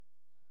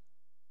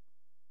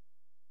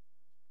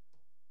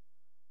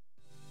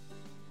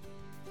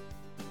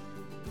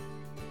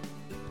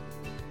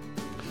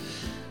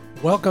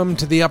Welcome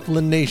to the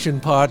Upland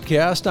Nation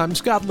podcast. I'm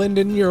Scott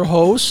Linden, your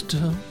host.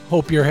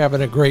 Hope you're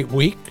having a great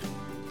week.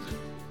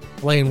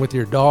 Playing with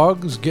your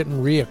dogs,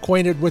 getting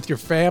reacquainted with your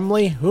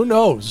family. Who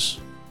knows?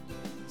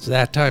 It's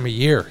that time of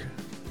year.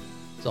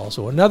 It's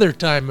also another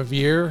time of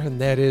year,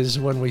 and that is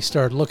when we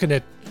start looking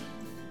at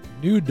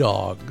new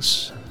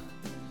dogs.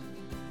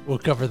 We'll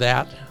cover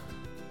that.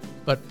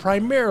 But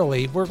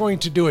primarily, we're going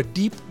to do a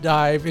deep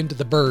dive into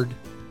the bird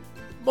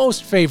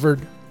most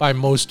favored by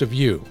most of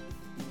you,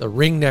 the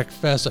ringneck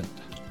pheasant.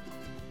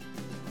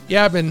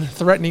 Yeah, I've been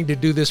threatening to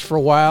do this for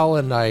a while,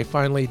 and I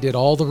finally did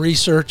all the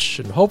research,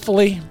 and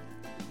hopefully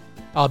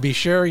I'll be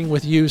sharing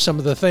with you some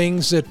of the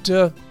things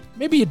that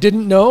maybe you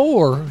didn't know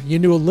or you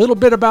knew a little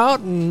bit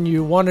about and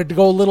you wanted to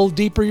go a little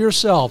deeper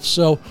yourself.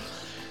 So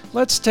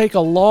let's take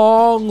a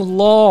long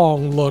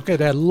look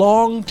at a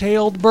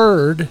long-tailed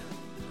bird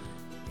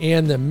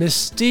and the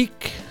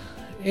mystique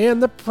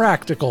and the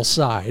practical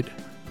side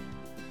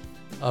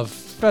of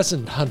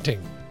pheasant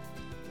hunting,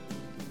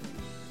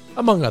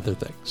 among other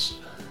things.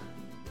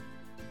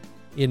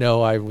 You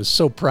know, I was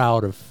so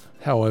proud of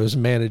how I was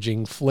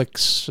managing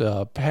Flick's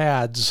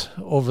pads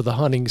over the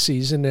hunting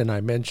season, and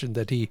I mentioned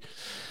that he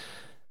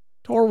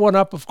tore one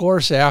up, of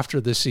course,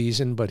 after the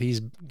season, but he's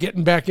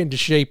getting back into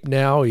shape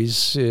now.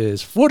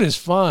 His foot is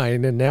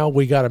fine, and now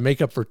we got to make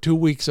up for 2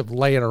 weeks of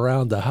laying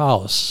around the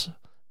house.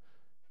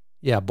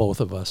 Yeah, both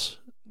of us.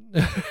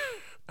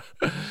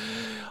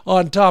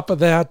 On top of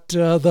that,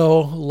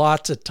 though,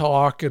 lots of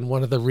talk, and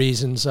one of the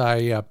reasons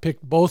I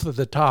picked both of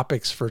the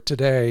topics for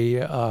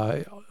today,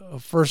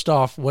 first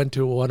off, went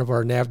to one of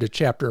our NAVDA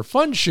chapter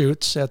fun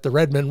shoots at the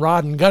Redmond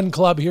Rod and Gun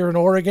Club here in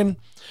Oregon.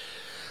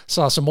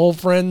 Saw some old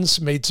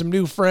friends, made some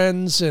new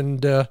friends,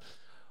 and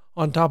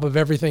on top of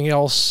everything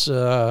else, did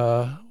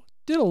a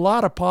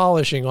lot of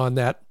polishing on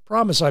that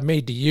promise I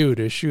made to you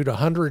to shoot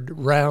 100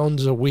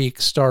 rounds a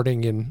week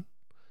starting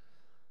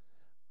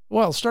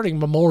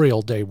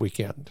Memorial Day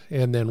weekend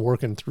and then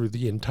working through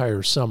the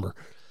entire summer.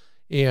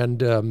 And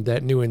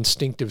that new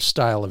instinctive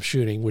style of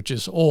shooting, which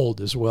is old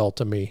as well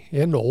to me,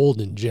 and old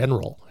in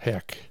general,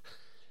 heck.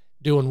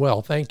 Doing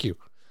well, thank you.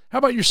 How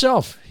about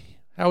yourself?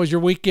 How was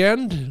your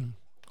weekend?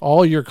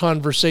 All your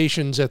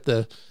conversations at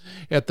the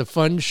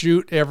fun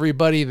shoot,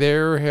 everybody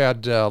there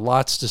had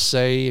lots to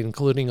say,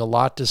 including a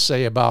lot to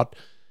say about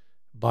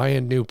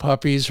buying new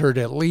puppies. Heard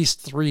at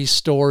least 3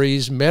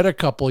 stories, met a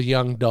couple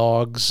young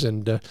dogs,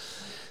 and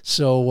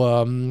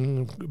so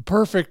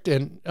perfect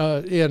and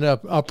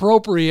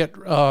appropriate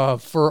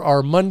for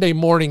our Monday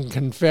morning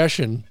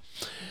confession.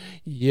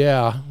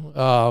 Yeah,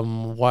 a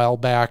while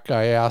back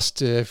I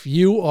asked if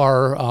you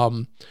are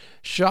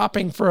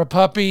shopping for a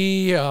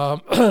puppy,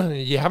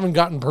 you haven't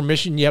gotten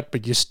permission yet,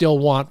 but you still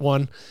want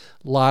one.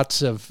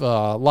 Lots of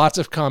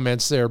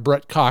comments there.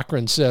 Brett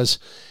Cochran says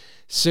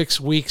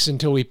 6 weeks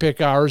until we pick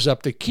ours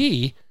up. The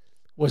key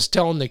was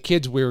telling the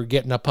kids we were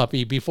getting a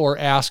puppy before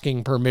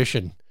asking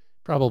permission.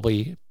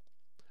 Probably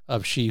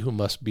of she who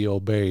must be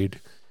obeyed.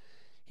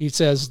 He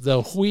says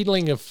the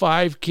wheedling of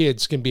 5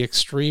 kids can be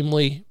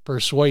extremely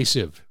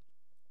persuasive.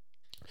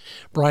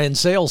 Brian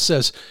Sales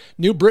says,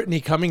 new Brittany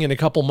coming in a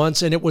couple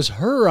months, and it was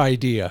her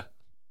idea.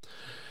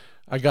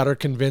 I got her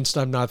convinced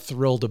I'm not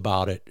thrilled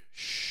about it.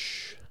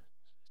 Shh.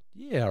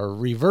 Yeah,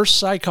 reverse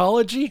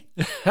psychology.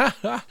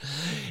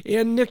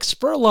 And Nick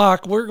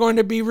Spurlock, we're going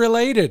to be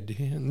related.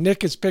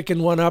 Nick is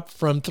picking one up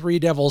from Three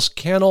Devils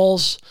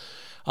Kennels.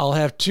 I'll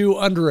have 2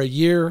 under a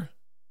year.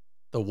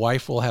 The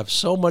wife will have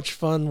so much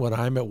fun when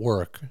I'm at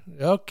work.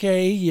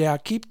 Okay, yeah,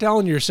 keep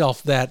telling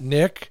yourself that,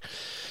 Nick.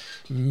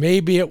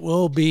 Maybe it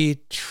will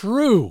be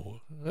true.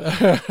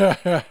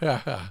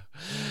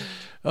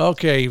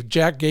 Okay,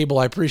 Jack Gable,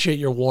 I appreciate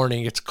your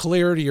warning. It's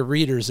clear to your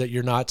readers that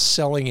you're not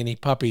selling any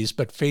puppies,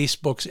 but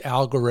Facebook's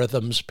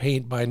algorithms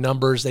paint by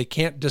numbers. They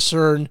can't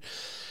discern.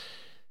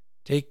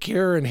 Take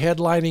care in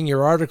headlining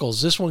your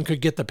articles. This one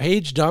could get the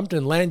page dumped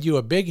and land you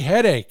a big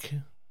headache.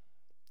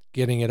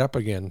 Getting it up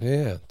again.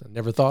 Yeah, I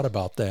never thought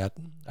about that.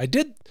 I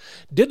did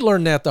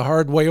learn that the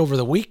hard way over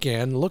the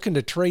weekend, looking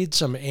to trade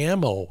some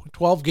ammo,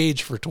 12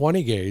 gauge for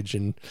 20 gauge,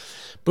 and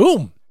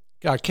boom,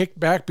 got kicked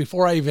back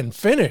before I even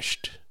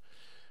finished.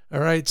 All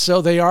right,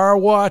 so they are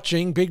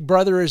watching. Big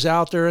Brother is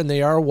out there, and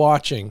they are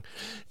watching.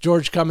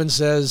 George Cummins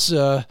says,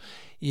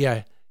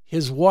 yeah,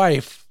 his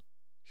wife,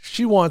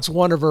 she wants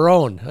one of her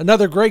own.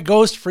 Another great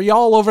ghost for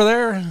y'all over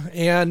there,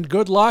 and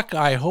good luck.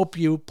 I hope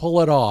you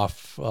pull it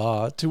off.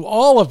 To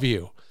all of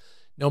you,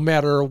 no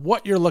matter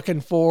what you're looking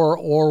for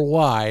or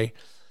why,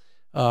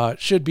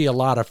 should be a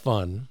lot of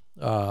fun.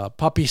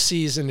 Puppy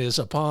season is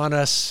upon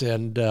us,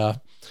 and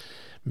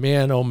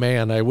man, oh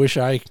man, I wish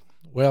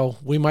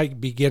we might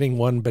be getting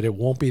one, but it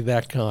won't be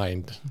that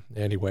kind.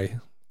 Anyway,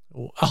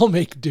 I'll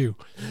make do.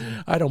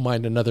 I don't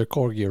mind another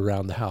corgi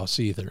around the house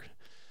either.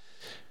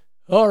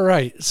 All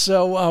right,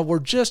 so we're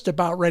just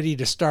about ready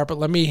to start, but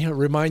let me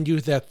remind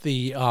you that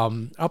the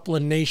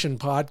Upland Nation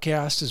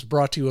podcast is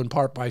brought to you in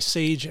part by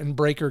Sage and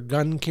Breaker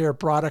Gun Care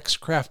products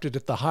crafted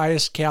at the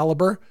highest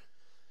caliber.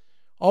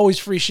 Always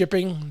free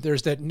shipping.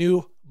 There's that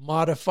new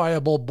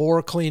modifiable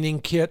bore cleaning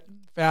kit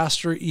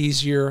faster,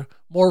 easier,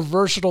 more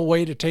versatile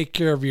way to take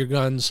care of your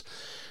guns.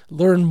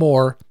 Learn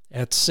more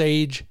at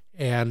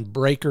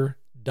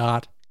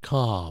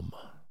sageandbraker.com.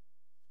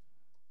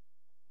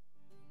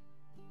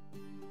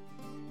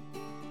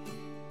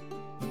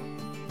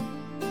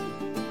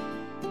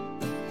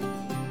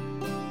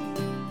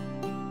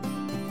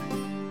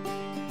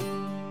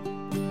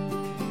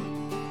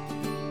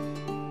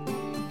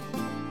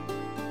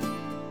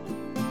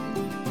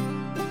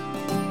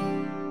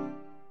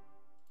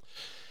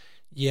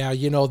 Yeah,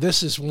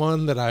 this is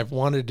one that I've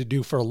wanted to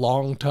do for a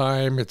long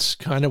time. It's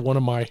kind of one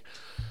of my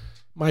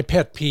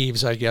pet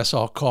peeves, I guess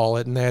I'll call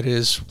it, and that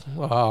is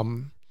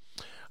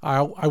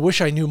I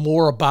wish I knew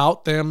more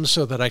about them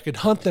so that I could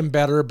hunt them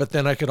better, but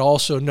then I could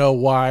also know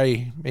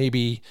why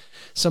maybe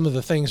some of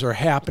the things are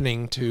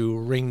happening to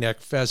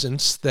ringneck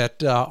pheasants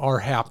that are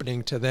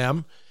happening to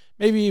them.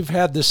 Maybe you've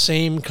had the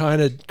same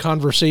kind of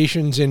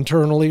conversations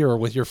internally or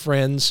with your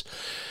friends.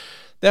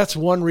 That's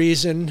one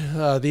reason.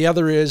 The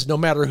other is no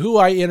matter who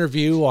I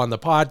interview on the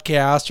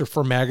podcast or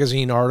for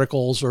magazine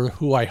articles or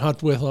who I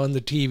hunt with on the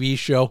TV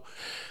show,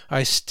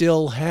 I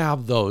still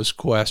have those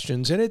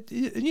questions. And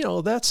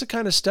that's the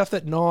kind of stuff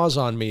that gnaws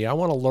on me. I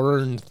want to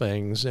learn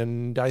things,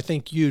 and I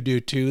think you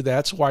do too.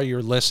 That's why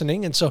you're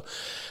listening. And so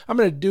I'm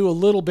going to do a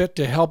little bit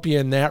to help you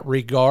in that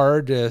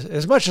regard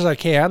as much as I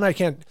can. I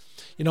can't,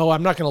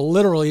 I'm not going to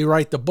literally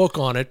write the book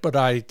on it, but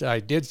I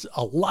did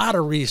a lot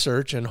of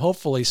research, and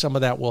hopefully some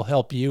of that will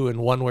help you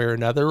in one way or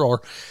another.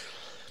 Or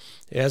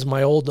as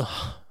my old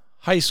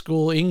high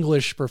school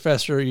English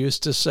professor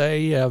used to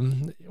say,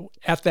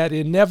 at that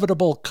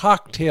inevitable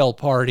cocktail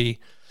party,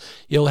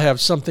 you'll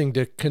have something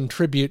to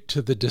contribute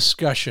to the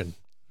discussion,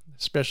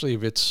 especially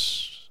if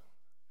it's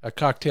a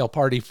cocktail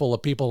party full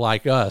of people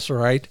like us,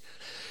 right?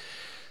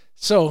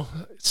 So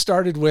it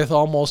started with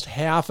almost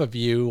half of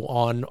you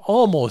on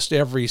almost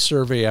every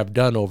survey I've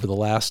done over the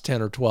last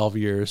 10 or 12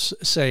 years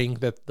saying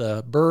that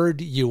the bird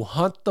you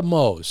hunt the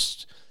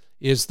most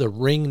is the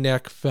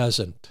ringneck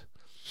pheasant.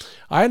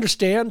 I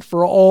understand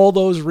for all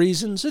those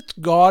reasons. It's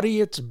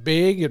gaudy, it's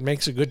big, it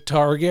makes a good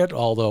target,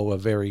 although a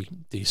very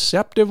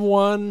deceptive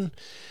one.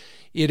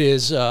 It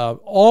is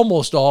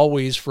almost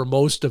always, for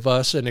most of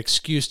us, an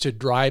excuse to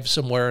drive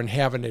somewhere and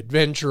have an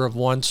adventure of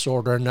one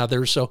sort or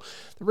another. So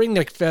the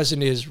ringneck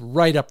pheasant is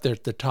right up there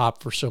at the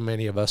top for so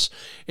many of us.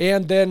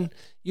 And then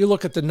you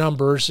look at the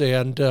numbers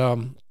and,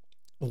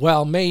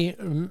 maybe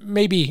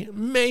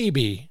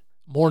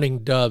mourning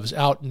doves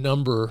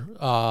outnumber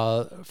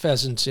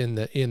pheasants in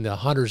the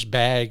hunter's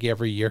bag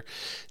every year,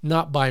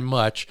 not by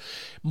much.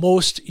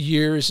 Most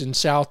years in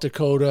South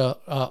Dakota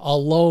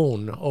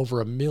alone, over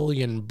 1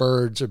 million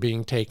birds are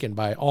being taken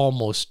by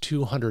almost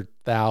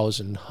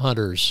 200,000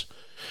 hunters.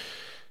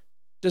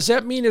 Does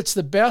that mean it's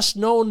the best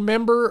known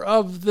member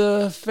of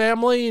the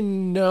family?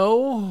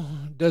 No.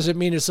 Does it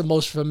mean it's the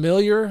most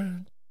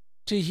familiar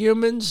to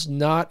humans?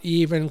 Not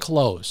even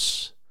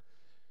close.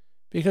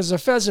 Because the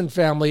pheasant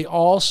family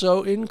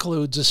also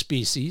includes a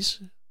species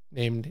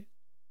named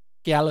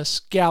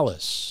Gallus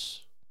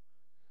gallus.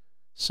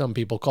 Some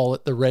people call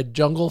it the red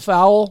jungle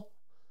fowl.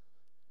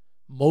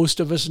 Most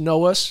of us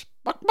know us,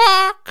 buck,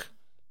 buck,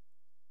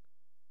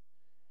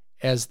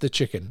 as the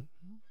chicken.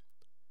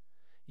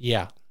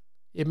 Yeah,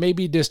 it may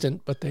be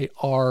distant, but they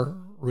are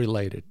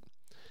related.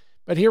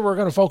 But here we're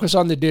going to focus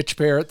on the ditch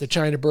parrot, the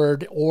China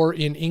bird, or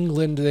in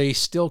England they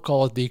still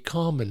call it the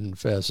common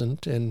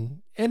pheasant,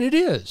 and it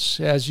is,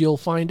 as you'll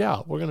find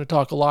out. We're going to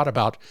talk a lot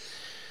about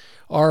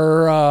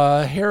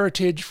our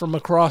heritage from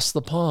across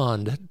the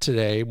pond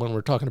today when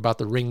we're talking about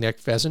the ringneck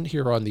pheasant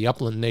here on the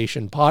Upland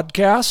Nation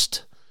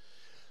podcast.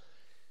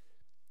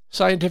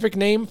 Scientific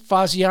name,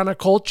 Phasiana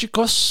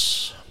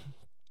colchicus.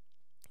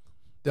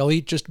 They'll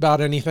eat just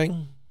about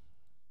anything.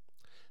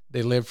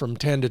 They live from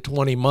 10 to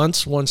 20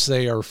 months once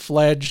they are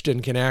fledged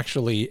and can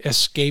actually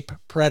escape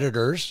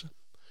predators.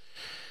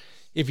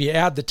 If you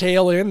add the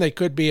tail in, they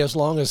could be as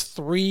long as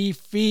 3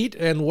 feet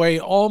and weigh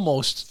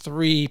almost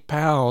 3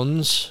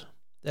 pounds.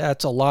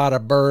 That's a lot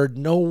of bird.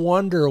 No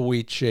wonder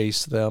we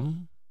chase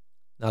them.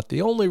 Not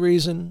the only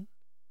reason,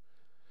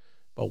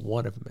 but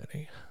one of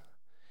many.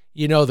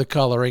 You know the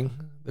coloring.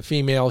 The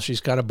female,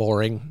 she's kind of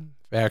boring. In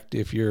fact,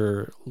 if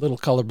you're a little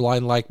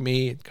colorblind like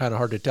me, it's kind of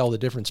hard to tell the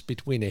difference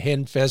between a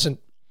hen pheasant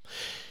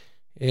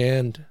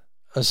and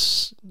a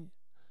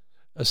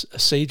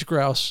sage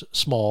grouse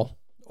small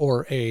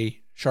or a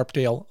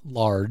sharptail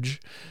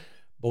large.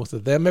 Both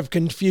of them have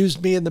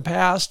confused me in the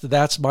past.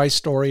 That's my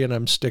story, and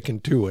I'm sticking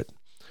to it.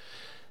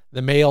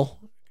 The male,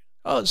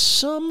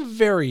 some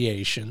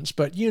variations,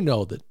 but you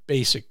know the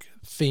basic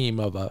theme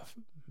of a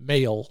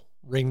male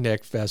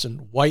ringneck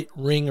pheasant. White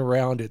ring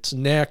around its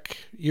neck,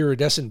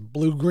 iridescent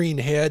blue-green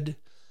head,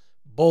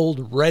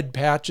 bold red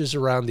patches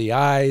around the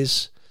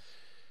eyes.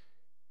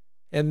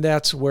 And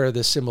that's where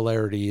the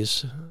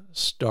similarities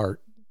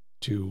start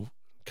to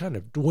kind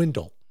of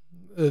dwindle.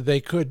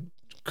 They could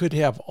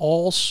have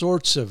all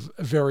sorts of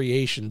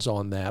variations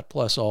on that,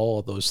 plus all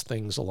of those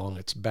things along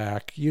its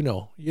back. You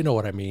know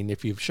what I mean.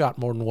 If you've shot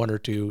more than one or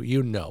two,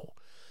 you know.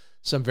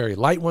 Some very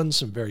light ones,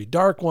 some very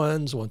dark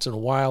ones, once in a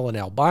while an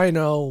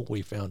albino.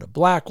 We found a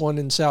black one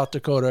in South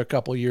Dakota a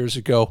couple years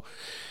ago.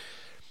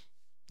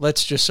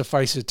 Let's just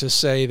suffice it to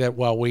say that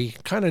while we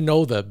kind of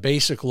know the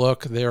basic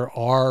look, there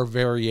are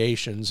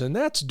variations, and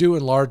that's due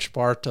in large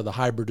part to the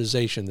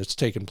hybridization that's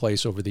taken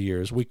place over the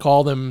years. We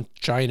call them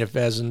China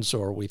pheasants,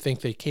 or we think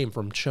they came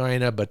from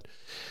China, but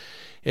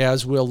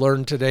as we'll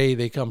learn today,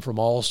 they come from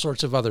all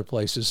sorts of other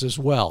places as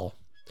well.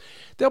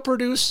 They'll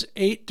produce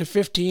 8 to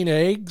 15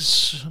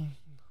 eggs,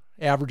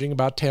 averaging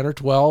about 10 or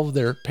 12.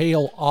 They're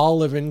pale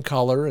olive in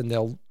color, and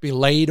they'll be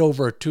laid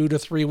over a 2 to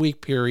 3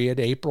 week period,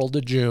 April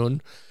to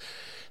June.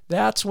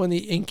 That's when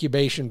the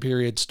incubation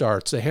period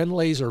starts. The hen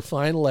lays her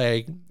final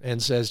egg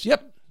and says,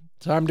 yep,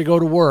 time to go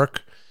to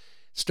work.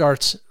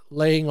 Starts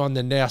laying on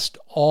the nest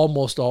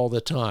almost all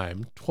the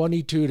time.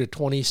 22 to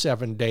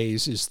 27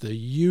 days is the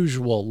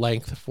usual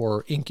length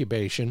for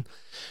incubation.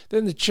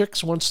 Then the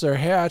chicks, once they're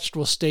hatched,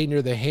 will stay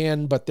near the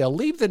hen, but they'll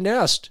leave the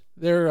nest.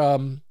 They're,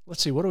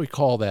 let's see, what do we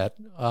call that?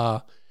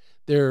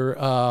 They're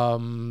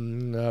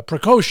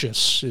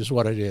precocious is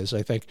what it is,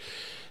 I think.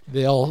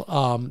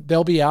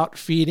 They'll be out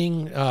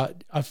feeding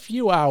a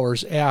few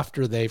hours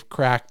after they've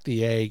cracked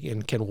the egg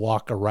and can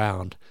walk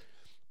around.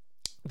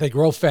 They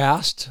grow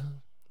fast.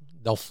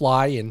 They'll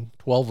fly in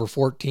 12 or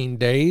 14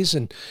 days,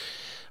 and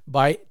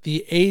by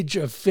the age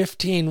of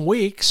 15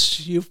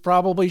 weeks, you've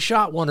probably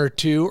shot one or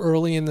two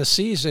early in the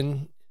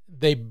season.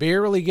 They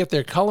barely get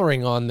their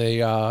coloring on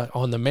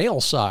the male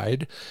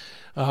side,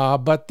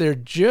 but they're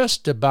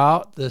just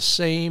about the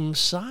same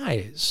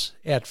size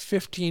at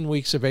 15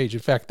 weeks of age.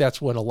 In fact,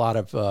 that's when a lot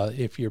of,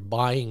 if you're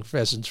buying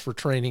pheasants for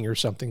training or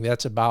something,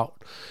 that's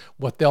about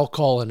what they'll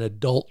call an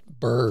adult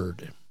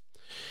bird.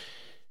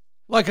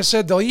 Like I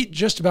said, they'll eat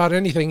just about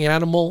anything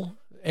animal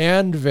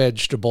and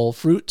vegetable,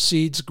 fruit,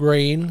 seeds,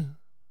 grain.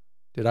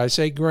 Did I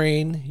say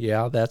grain?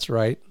 Yeah, that's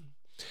right.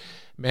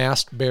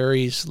 Mast,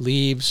 berries,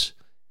 leaves,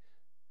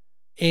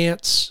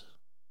 ants,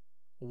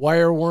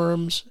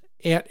 wireworms,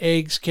 ant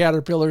eggs,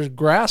 caterpillars,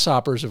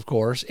 grasshoppers, of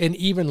course, and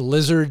even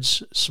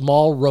lizards,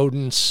 small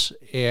rodents,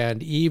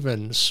 and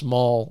even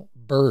small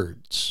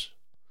birds.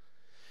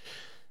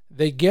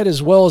 They get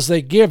as well as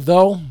they give,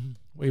 though.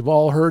 We've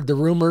all heard the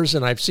rumors,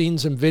 and I've seen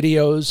some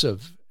videos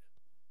of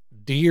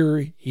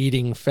deer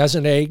eating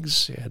pheasant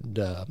eggs and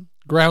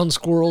ground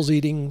squirrels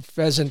eating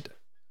pheasant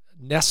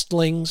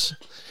nestlings.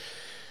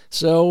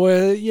 So,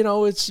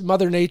 it's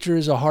Mother Nature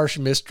is a harsh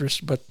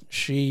mistress, but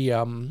she's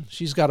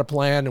got a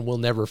plan and we'll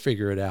never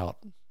figure it out.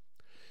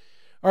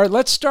 All right,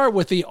 let's start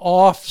with the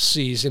off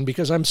season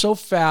because I'm so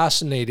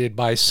fascinated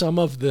by some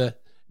of the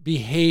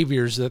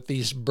behaviors that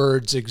these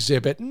birds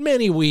exhibit.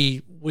 Many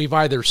we've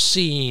either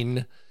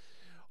seen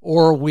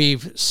or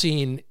we've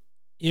seen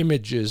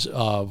images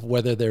of,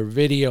 whether they're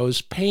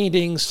videos,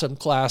 paintings, some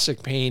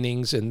classic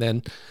paintings, and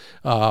then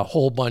a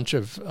whole bunch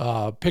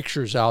of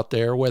pictures out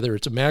there, whether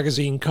it's a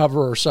magazine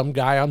cover or some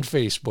guy on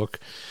Facebook.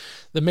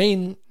 The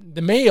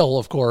male,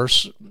 of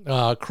course,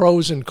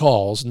 crows and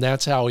calls, and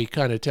that's how he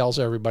kind of tells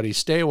everybody,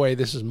 stay away,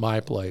 this is my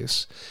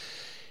place.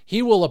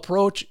 He will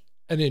approach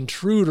an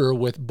intruder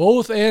with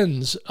both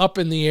ends up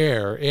in the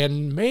air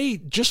and may,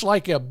 just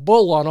like a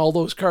bull on all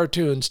those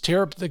cartoons,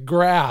 tear up the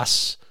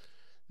grass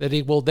that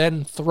he will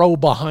then throw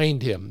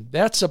behind him.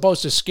 That's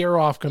supposed to scare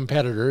off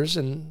competitors,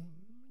 and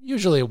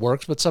usually it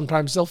works, but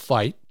sometimes they'll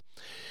fight.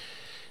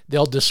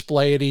 They'll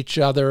display at each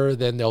other,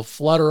 then they'll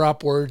flutter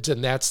upwards,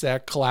 and that's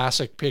that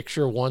classic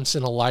picture, once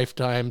in a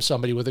lifetime,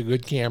 somebody with a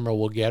good camera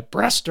will get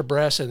breast to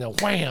breast, and then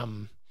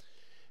wham!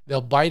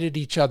 They'll bite at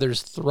each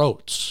other's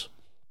throats.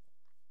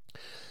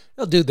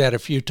 They'll do that a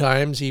few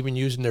times, even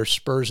using their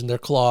spurs and their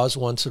claws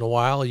once in a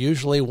while.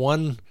 Usually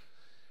one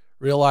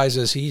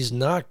realizes he's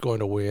not going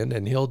to win,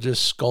 and he'll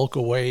just skulk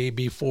away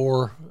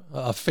before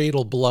a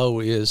fatal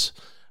blow is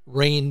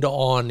rained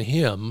on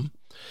him.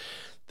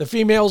 The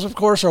females, of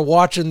course, are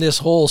watching this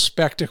whole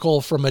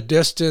spectacle from a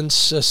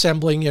distance,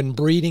 assembling in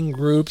breeding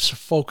groups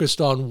focused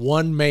on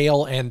one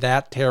male and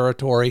that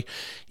territory.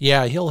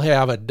 Yeah, he'll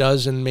have a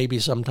dozen, maybe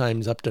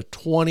sometimes up to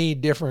 20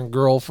 different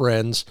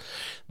girlfriends.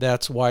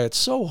 That's why it's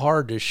so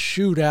hard to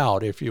shoot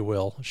out, if you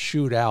will,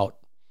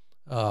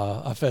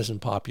 a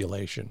pheasant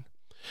population.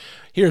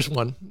 Here's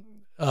one.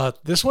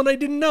 This one I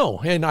didn't know,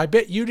 and I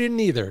bet you didn't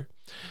either.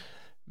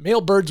 Male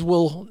birds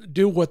will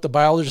do what the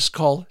biologists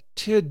call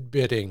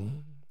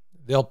tidbitting.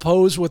 They'll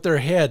pose with their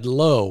head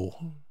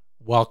low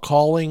while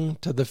calling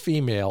to the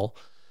female,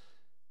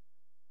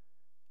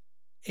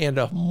 and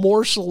a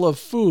morsel of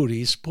food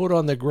he's put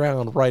on the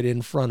ground right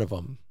in front of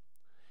them.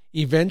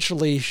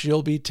 Eventually,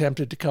 she'll be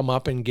tempted to come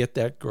up and get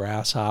that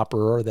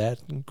grasshopper or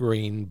that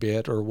grain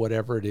bit or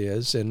whatever it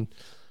is, and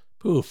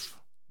poof,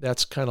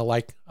 that's kind of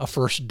like a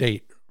first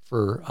date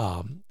for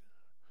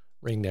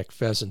ringneck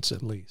pheasants,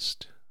 at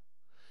least.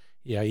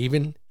 Yeah,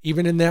 even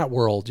in that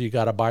world, you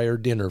got to buy her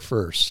dinner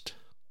first.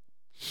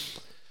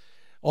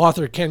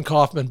 Author Ken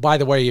Kaufman, by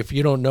the way, if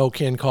you don't know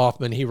Ken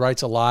Kaufman, he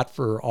writes a lot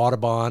for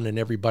Audubon and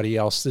everybody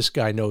else. This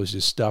guy knows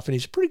his stuff, and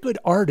he's a pretty good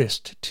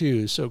artist,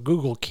 too. So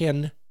Google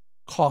Ken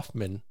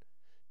Kaufman,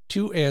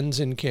 2 N's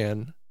in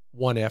Ken,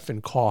 1 F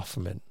in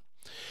Kaufman.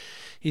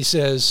 He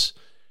says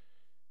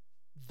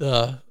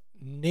the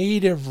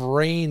native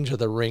range of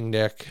the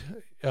ringneck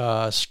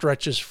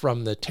stretches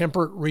from the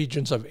temperate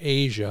regions of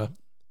Asia,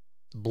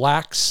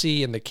 Black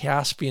Sea and the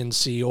Caspian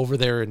Sea over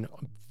there in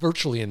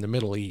virtually in the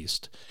Middle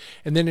East,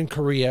 and then in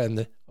Korea and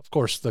of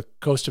course the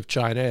coast of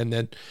China, and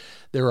then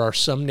there are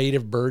some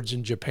native birds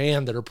in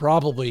Japan that are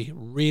probably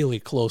really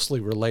closely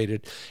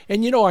related.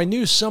 And I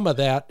knew some of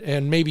that,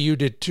 and maybe you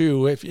did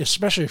too,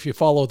 especially if you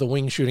follow the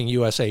Wing Shooting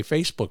USA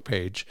Facebook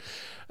page.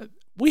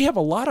 We have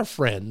a lot of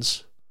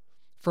friends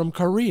from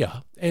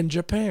Korea and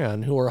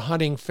Japan who are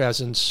hunting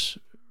pheasants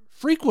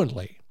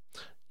frequently.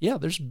 Yeah,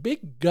 there's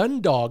big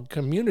gun dog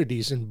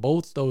communities in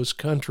both those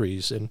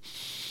countries, and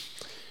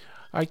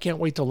I can't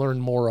wait to learn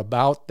more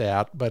about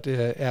that. But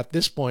at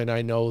this point,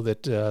 I know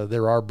that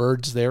there are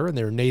birds there, and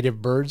they're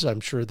native birds. I'm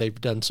sure they've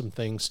done some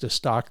things to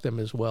stock them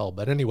as well.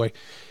 But anyway,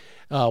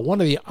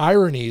 one of the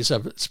ironies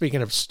of,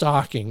 speaking of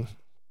stocking,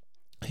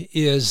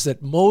 is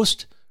that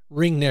most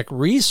ringneck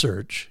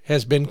research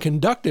has been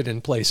conducted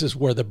in places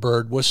where the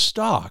bird was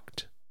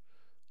stocked.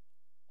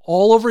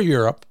 All over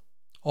Europe,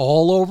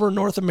 all over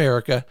North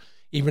America,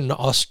 even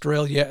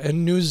Australia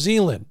and New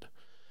Zealand.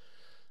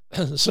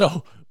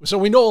 So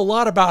we know a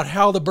lot about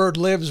how the bird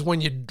lives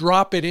when you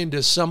drop it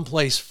into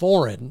someplace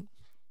foreign,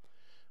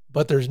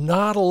 but there's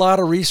not a lot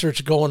of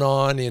research going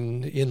on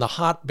in the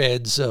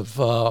hotbeds of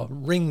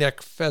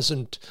ringneck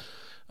pheasant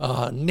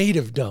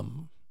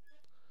nativedom.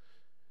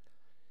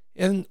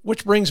 And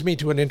which brings me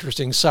to an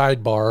interesting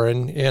sidebar,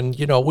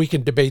 and we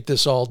can debate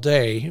this all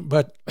day,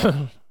 but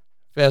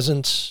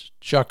pheasants,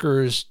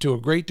 chukars, to a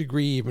great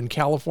degree, even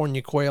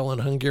California quail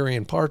and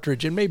Hungarian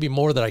partridge, and maybe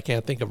more that I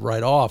can't think of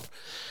right off.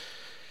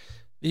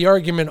 The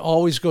argument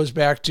always goes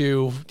back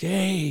to,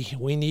 hey,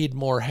 we need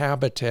more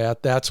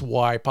habitat. That's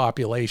why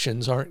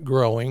populations aren't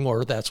growing,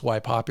 or that's why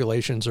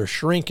populations are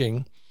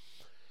shrinking.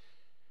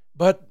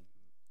 But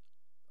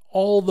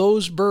all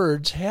those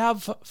birds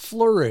have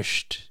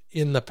flourished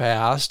in the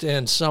past,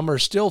 and some are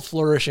still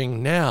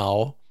flourishing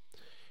now,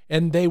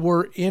 and they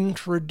were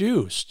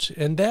introduced.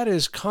 And that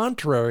is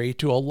contrary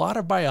to a lot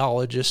of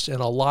biologists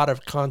and a lot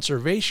of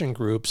conservation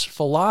groups'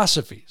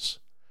 philosophies.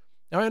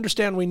 Now, I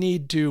understand we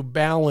need to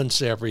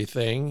balance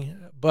everything,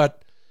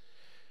 but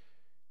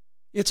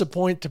it's a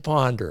point to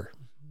ponder,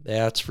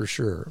 that's for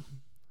sure.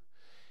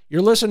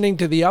 You're listening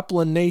to the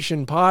Upland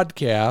Nation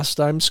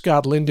podcast. I'm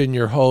Scott Linden,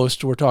 your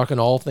host. We're talking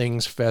all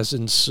things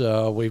pheasants.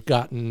 We've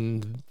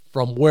gotten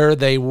from where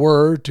they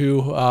were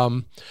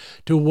to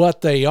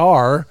what they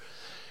are.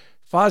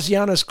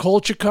 Phasianus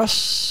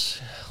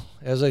colchicus,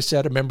 as I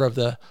said, a member of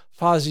the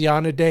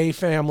Phasianidae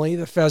family,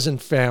 the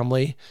pheasant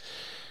family.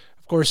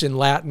 Of course, in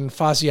Latin,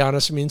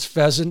 Phasianus means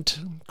pheasant.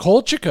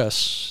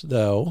 Colchicus,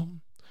 though,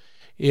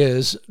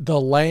 is the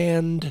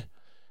land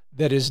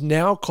that is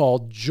now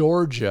called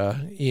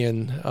Georgia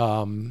in,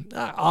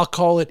 I'll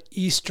call it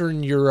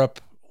Eastern Europe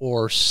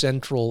or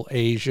Central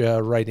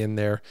Asia, right in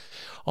there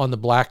on the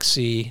Black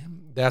Sea.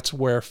 That's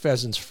where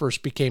pheasants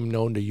first became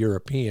known to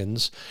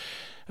Europeans.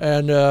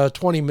 And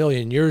 20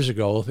 million years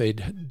ago,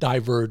 they'd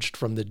diverged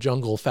from the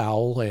jungle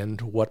fowl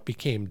and what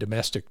became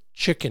domestic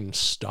chicken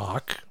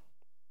stock.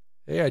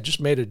 Hey, I just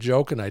made a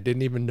joke and I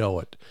didn't even know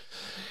it.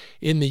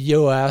 In the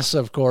U.S.,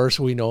 of course,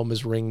 we know them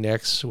as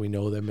ringnecks. We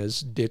know them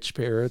as ditch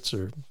parrots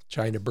or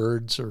China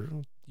birds, or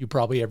you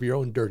probably have your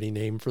own dirty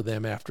name for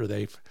them after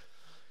they've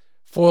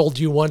foiled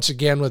you once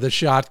again with a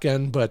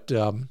shotgun. But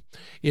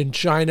in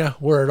China,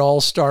 where it all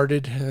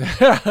started,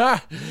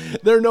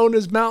 they're known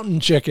as mountain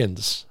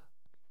chickens.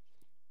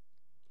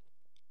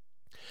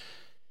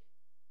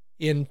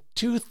 In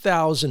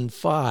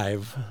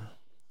 2005,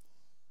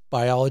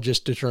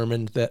 biologists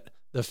determined that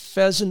the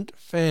pheasant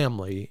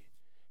family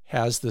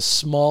has the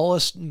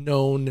smallest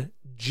known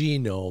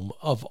genome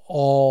of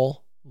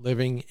all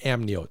living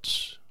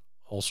amniotes,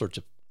 all sorts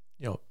of,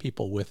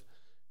 people with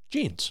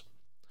genes.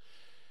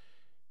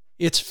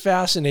 It's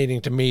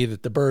fascinating to me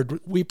that the bird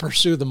we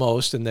pursue the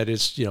most, and that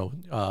is,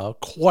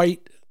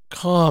 quite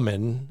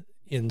common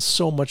in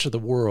so much of the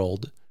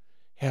world,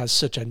 has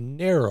such a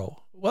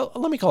narrow, well,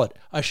 let me call it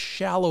a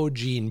shallow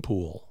gene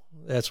pool.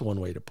 That's one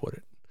way to put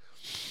it.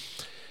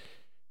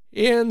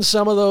 And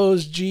some of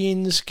those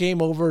genes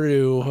came over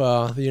to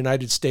the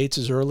United States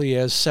as early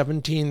as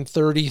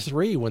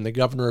 1733, when the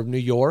governor of New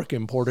York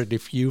imported a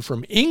few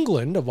from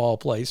England, of all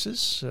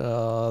places.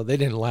 They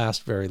didn't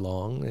last very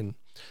long, and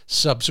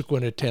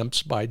subsequent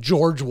attempts by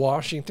George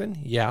Washington,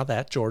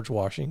 that George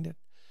Washington,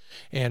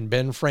 and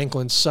Ben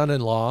Franklin's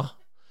son-in-law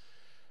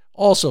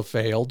also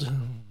failed,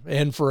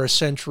 and for a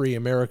century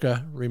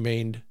America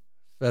remained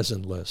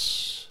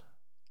pheasantless.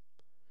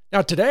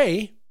 Now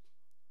today,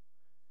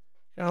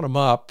 count them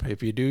up.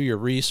 If you do your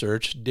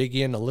research, dig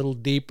in a little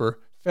deeper,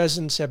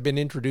 pheasants have been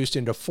introduced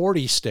into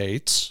 40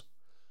 states.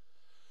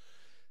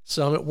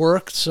 Some it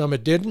worked, some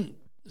it didn't.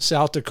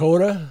 South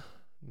Dakota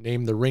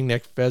named the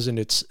ringneck pheasant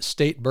its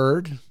state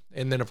bird.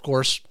 And then, of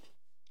course,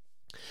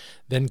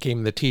 then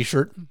came the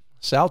t-shirt,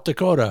 South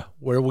Dakota,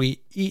 where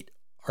we eat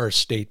our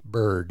state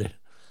bird.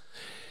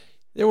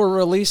 There were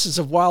releases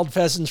of wild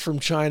pheasants from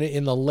China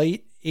in the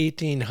late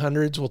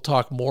 1800s. We'll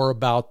talk more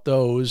about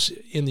those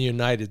in the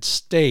United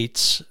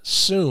States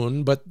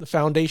soon, but the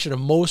foundation of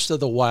most of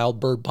the wild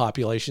bird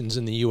populations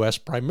in the U.S.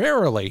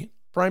 primarily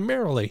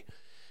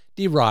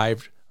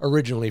derived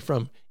originally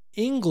from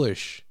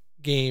English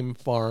game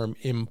farm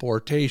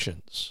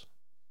importations.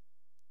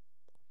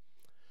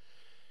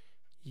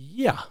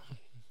 Yeah,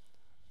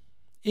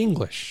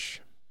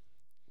 English.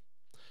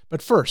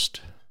 But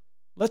first,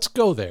 let's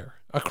go there,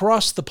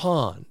 across the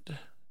pond,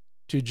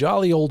 to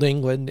jolly old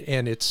England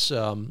and its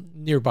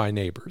nearby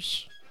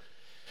neighbors.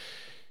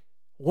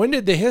 When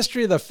did the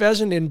history of the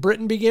pheasant in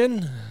Britain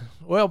begin?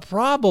 Well,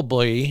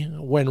 probably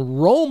when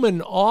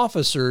Roman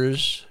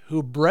officers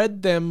who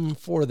bred them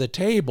for the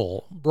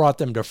table brought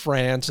them to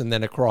France and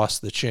then across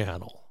the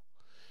Channel.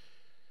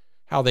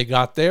 How they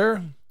got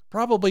there?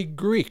 Probably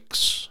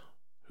Greeks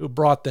who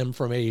brought them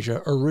from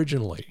Asia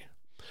originally.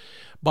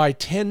 By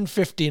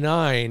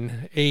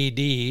 1059 AD,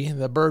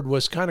 the bird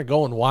was kind of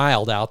going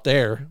wild out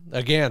there.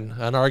 Again,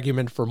 an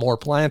argument for more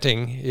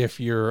planting if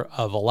you're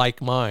of a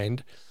like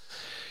mind.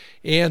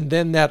 And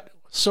then that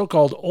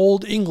so-called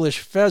Old English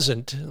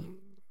pheasant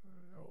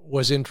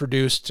was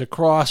introduced to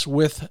cross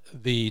with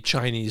the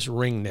Chinese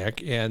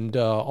ringneck, and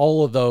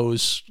all of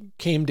those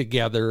came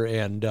together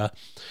and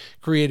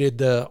created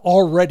the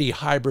already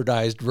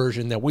hybridized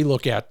version that we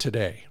look at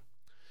today.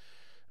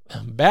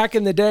 Back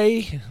in the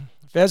day,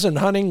 pheasant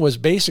hunting was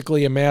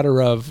basically a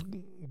matter of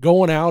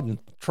going out and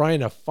trying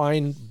to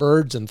find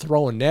birds and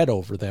throw a net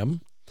over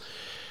them.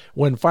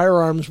 When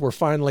firearms were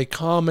finally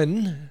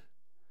common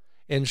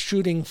and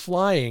shooting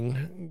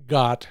flying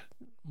got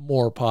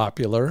more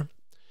popular,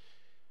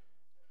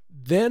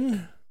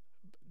 then,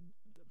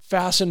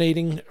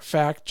 fascinating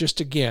fact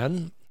just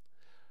again,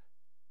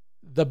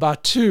 the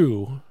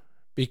battue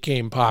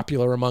became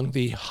popular among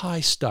the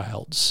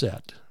high-styled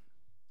set.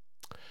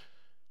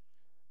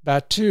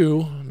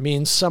 Battue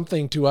means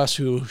something to us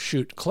who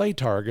shoot clay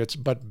targets,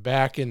 but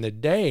back in the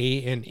day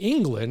in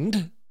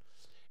England,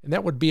 and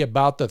that would be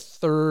about the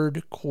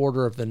third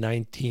quarter of the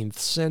 19th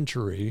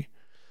century,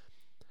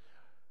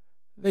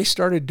 they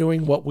started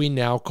doing what we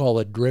now call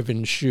a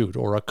driven shoot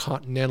or a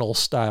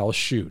continental-style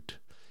shoot.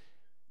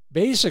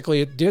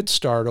 Basically, it did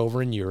start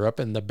over in Europe,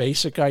 and the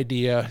basic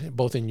idea,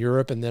 both in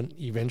Europe and then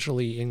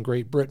eventually in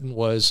Great Britain,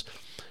 was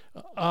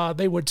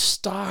they would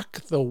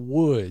stock the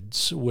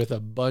woods with a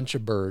bunch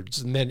of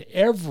birds, and then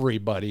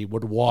everybody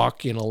would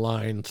walk in a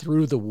line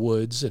through the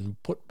woods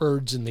and put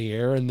birds in the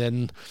air, and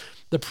then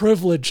the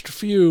privileged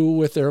few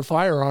with their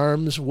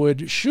firearms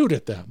would shoot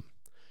at them.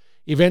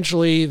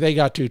 Eventually, they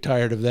got too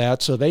tired of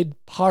that, so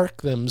they'd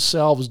park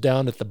themselves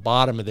down at the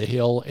bottom of the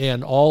hill,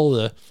 and all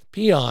the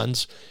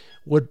peons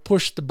would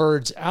push the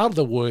birds out of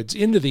the woods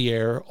into the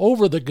air,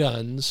 over the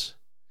guns,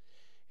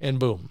 and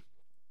boom,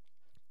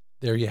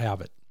 there you have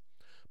it.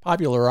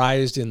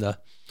 Popularized in the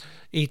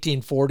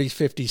 1840s,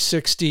 50s,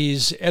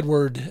 60s,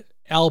 Edward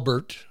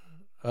Albert,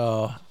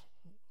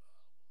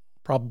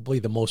 probably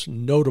the most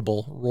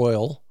notable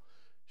royal,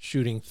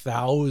 shooting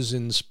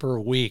thousands per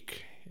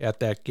week at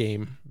that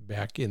game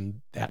back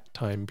in that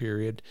time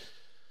period.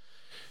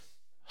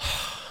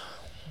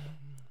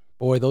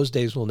 Boy, those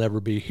days will never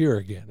be here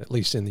again, at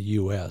least in the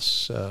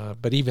U.S.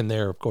 But even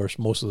there, of course,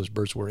 most of those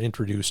birds were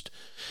introduced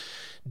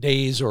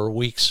days or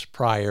weeks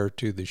prior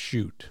to the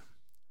shoot.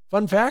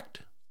 Fun fact,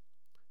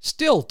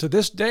 still to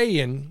this day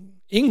in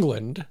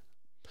England,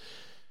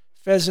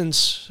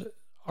 pheasants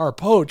are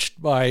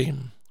poached by,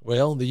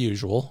 well, the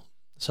usual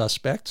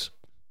suspects.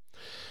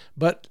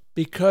 But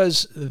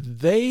because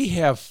they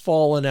have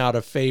fallen out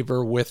of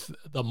favor with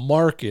the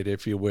market,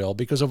 if you will,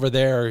 because over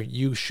there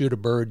you shoot a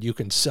bird, you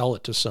can sell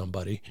it to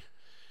somebody,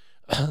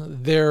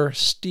 they're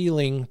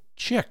stealing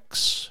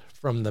chicks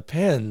from the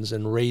pens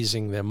and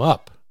raising them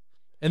up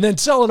and then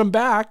selling them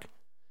back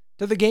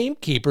to the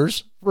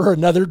gamekeepers for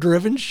another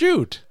driven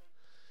shoot.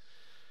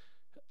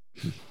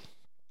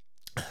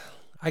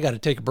 I got to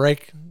take a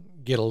break,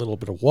 get a little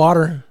bit of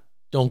water.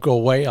 Don't go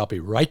away. I'll be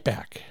right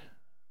back.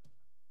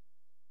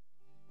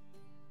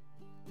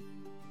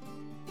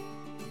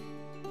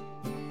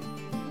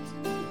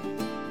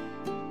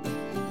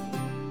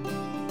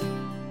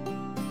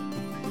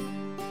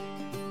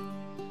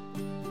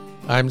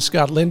 I'm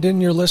Scott Linden.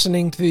 You're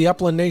listening to the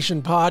Upland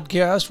Nation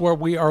podcast, where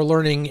we are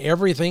learning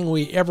everything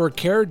we ever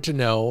cared to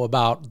know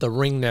about the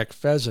ringneck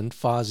pheasant,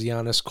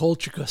 Phasianus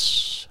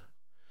colchicus,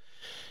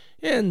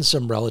 and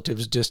some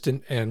relatives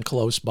distant and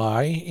close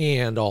by,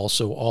 and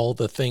also all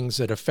the things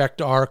that affect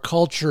our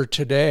culture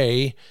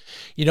today.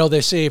 You know,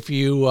 they say if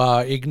you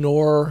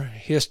ignore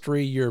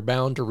history, you're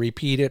bound to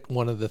repeat it.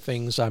 One of the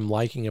things I'm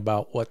liking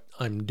about what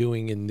I'm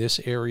doing in this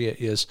area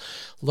is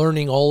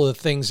learning all the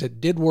things that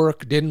did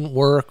work, didn't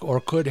work, or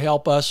could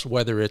help us,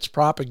 whether it's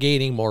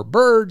propagating more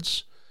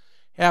birds,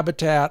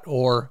 habitat,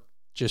 or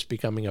just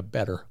becoming a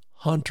better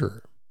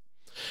hunter.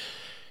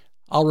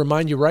 I'll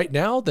remind you right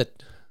now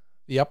that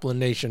the Upland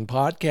Nation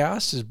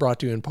podcast is brought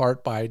to you in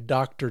part by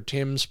Dr.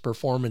 Tim's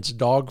Performance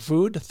Dog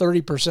Food.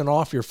 30%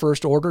 off your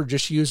first order.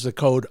 Just use the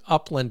code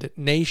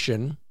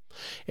UplandNation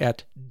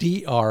at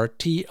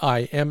drtims.com.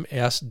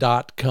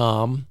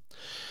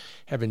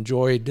 have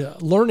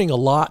enjoyed learning a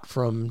lot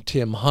from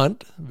Tim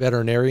Hunt,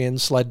 veterinarian,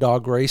 sled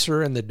dog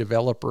racer, and the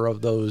developer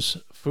of those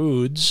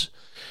foods.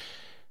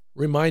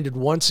 Reminded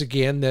once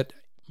again that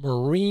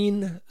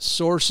marine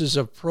sources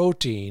of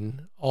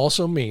protein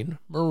also mean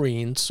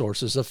marine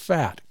sources of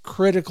fat,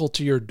 critical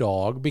to your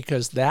dog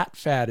because that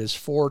fat is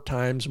 4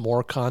 times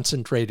more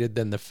concentrated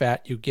than the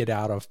fat you get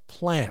out of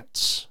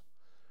plants.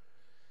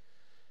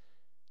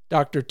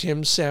 Dr.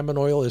 Tim's salmon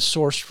oil is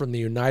sourced from the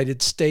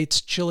United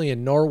States, Chile,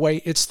 and Norway.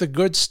 It's the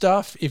good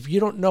stuff. If you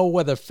don't know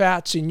where the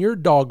fats in your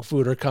dog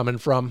food are coming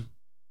from,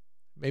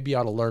 maybe you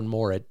ought to learn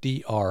more at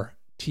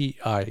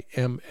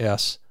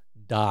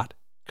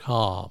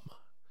drtims.com.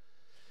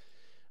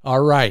 All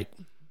right.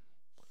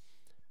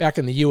 Back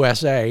in the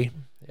USA,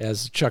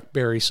 as the Chuck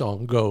Berry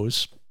song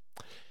goes,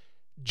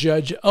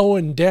 Judge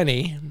Owen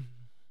Denny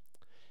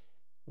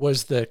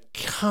was the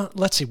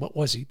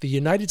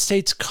United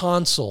States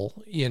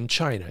consul in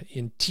China,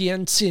 in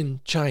Tianjin,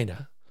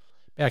 China,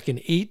 back in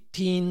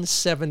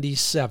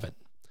 1877.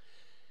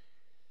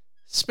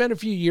 Spent a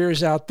few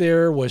years out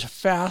there, was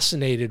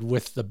fascinated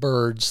with the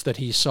birds that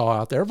he saw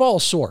out there of all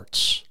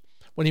sorts.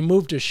 When he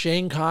moved to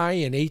Shanghai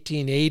in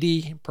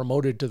 1880,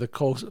 promoted to the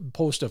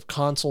post of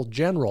consul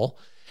general,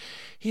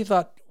 he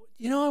thought,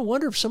 I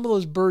wonder if some of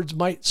those birds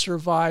might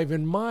survive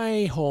in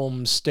my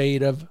home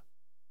state of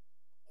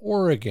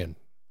Oregon.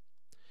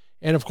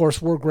 And of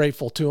course, we're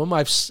grateful to him.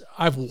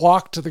 I've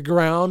walked to the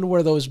ground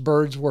where those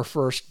birds were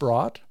first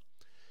brought.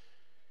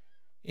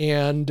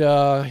 And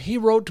he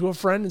wrote to a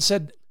friend and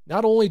said,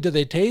 not only do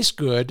they taste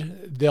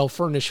good, they'll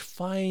furnish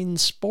fine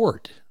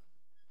sport.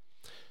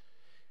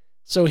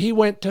 So he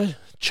went to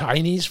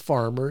Chinese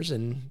farmers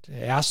and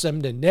asked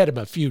them to net him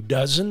a few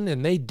dozen,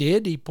 and they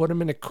did. He put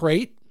them in a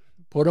crate,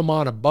 put them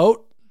on a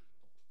boat,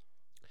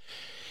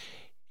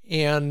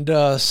 and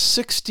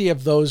 60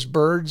 of those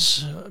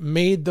birds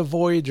made the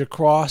voyage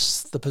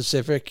across the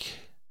Pacific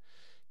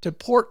to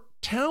Port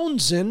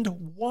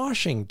Townsend,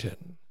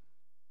 Washington.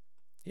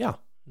 Yeah,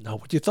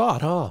 not what you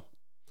thought, huh?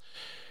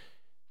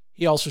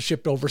 He also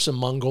shipped over some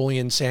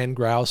Mongolian sand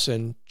grouse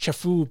and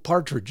chafu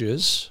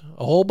partridges,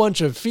 a whole bunch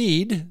of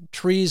feed,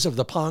 trees of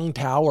the pang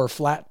tao or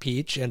flat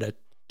peach, and a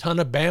ton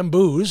of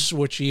bamboos,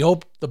 which he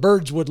hoped the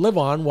birds would live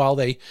on while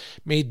they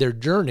made their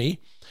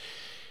journey.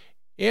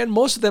 And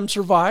most of them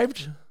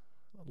survived,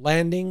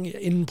 landing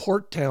in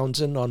Port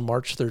Townsend on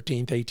March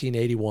 13th,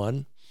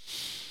 1881.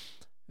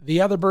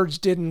 The other birds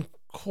didn't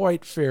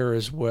quite fare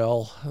as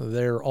well.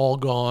 They're all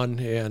gone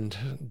and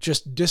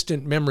just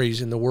distant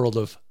memories in the world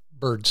of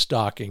bird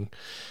stalking.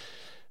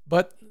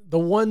 But the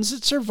ones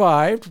that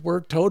survived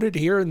were toted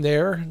here and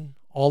there,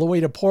 all the way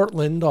to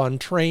Portland on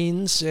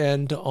trains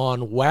and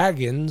on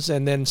wagons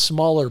and then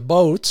smaller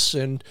boats.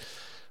 And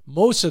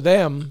most of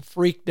them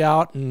freaked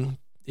out. And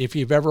if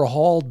you've ever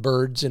hauled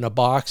birds in a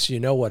box, you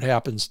know what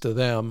happens to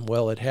them.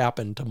 Well, it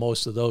happened to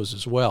most of those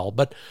as well.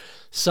 But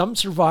some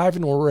survived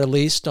and were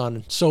released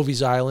on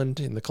Sauvies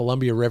Island in the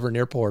Columbia River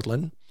near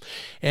Portland.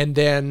 And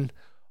then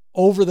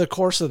over the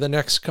course of the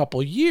next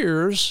couple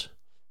years,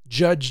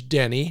 Judge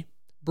Denny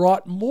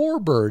brought more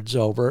birds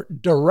over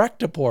direct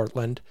to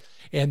Portland,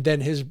 and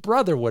then his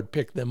brother would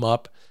pick them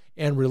up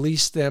and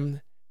release them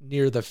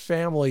near the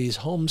family's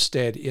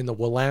homestead in the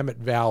Willamette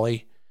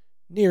Valley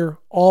near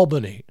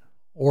Albany,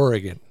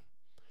 Oregon.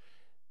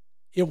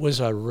 It was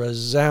a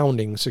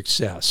resounding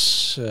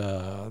success.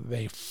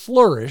 They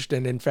flourished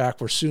and, in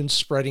fact, were soon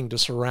spreading to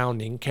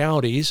surrounding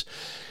counties.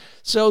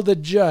 So the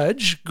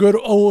judge, good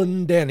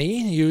Owen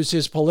Denny, used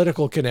his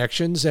political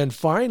connections and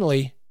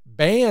finally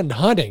banned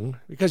hunting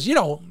because,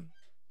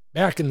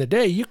 back in the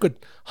day, you could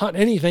hunt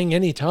anything,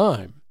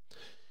 anytime.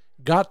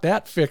 Got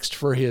that fixed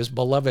for his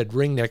beloved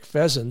ringneck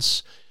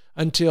pheasants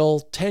until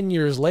 10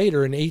 years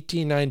later in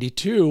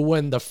 1892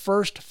 when the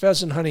first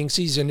pheasant hunting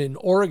season in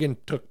Oregon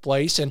took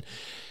place, and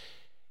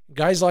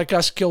guys like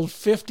us killed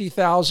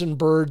 50,000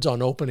 birds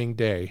on opening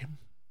day.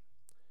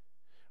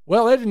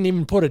 Well, that didn't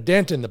even put a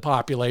dent in the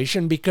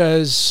population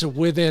because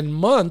within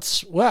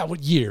months,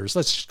 years,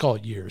 let's just call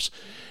it years,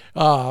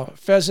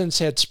 pheasants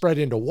had spread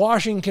into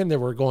Washington. They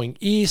were going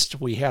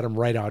east. We had them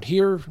right out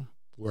here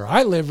where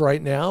I live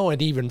right now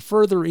and even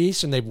further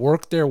east, and they've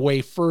worked their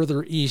way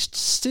further east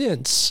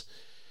since.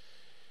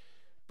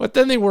 But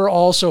then they were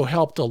also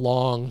helped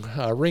along.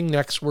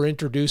 Ringnecks were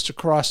introduced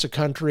across the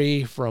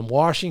country from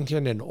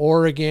Washington and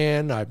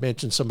Oregon. I've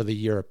mentioned some of the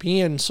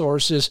European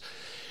sources.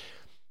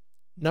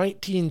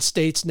 19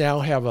 states now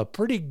have a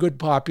pretty good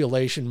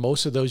population.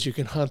 Most of those you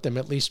can hunt them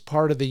at least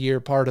part of the year,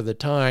 part of the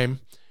time.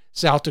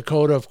 South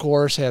Dakota, of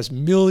course, has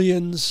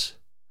millions.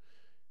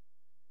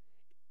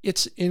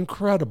 It's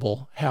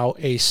incredible how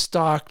a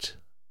stocked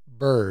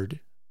bird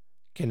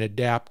can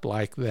adapt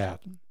like that.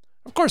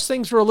 Of course,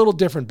 things were a little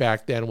different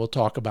back then. We'll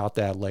talk about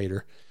that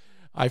later.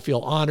 I feel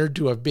honored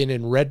to have been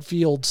in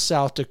Redfield,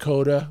 South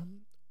Dakota,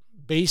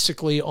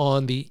 basically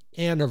on the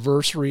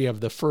anniversary of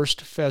the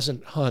first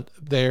pheasant hunt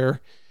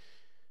there,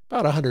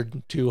 about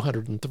 102,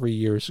 103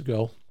 years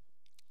ago.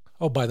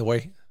 Oh, by the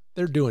way,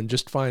 they're doing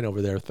just fine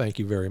over there. Thank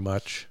you very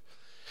much.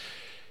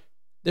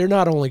 They're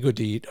not only good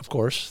to eat, of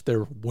course,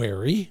 they're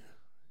wary.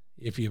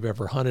 If you've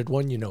ever hunted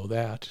one, you know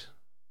that.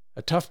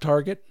 A tough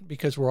target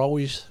because we're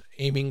always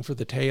aiming for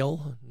the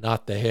tail,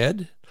 not the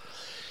head.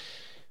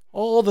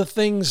 All the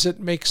things that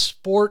make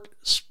sport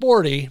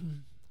sporty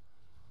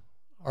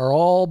are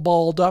all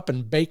balled up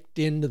and baked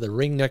into the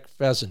ringneck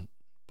pheasant.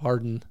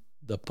 Pardon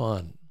the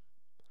pun.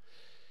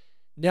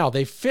 Now,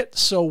 they fit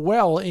so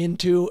well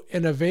into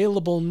an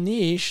available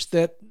niche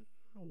that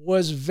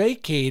was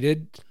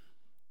vacated,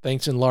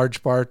 thanks in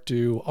large part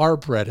to our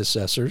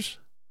predecessors,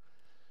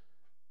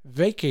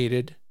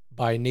 vacated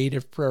by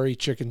native prairie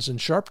chickens and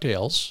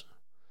sharptails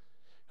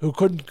who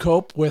couldn't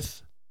cope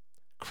with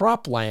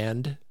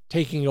cropland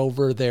taking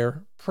over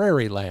their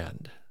prairie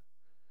land.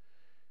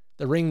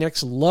 The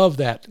ringnecks love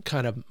that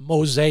kind of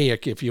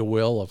mosaic, if you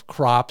will, of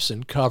crops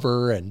and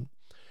cover and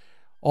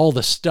all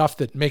the stuff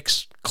that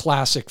makes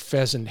classic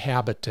pheasant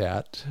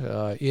habitat.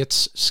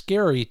 It's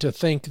scary to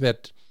think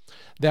that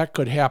that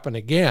could happen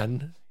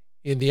again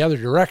in the other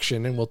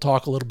direction, and we'll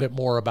talk a little bit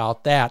more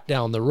about that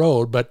down the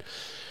road. But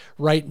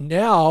right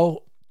now,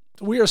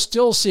 we are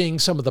still seeing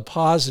some of the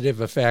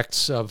positive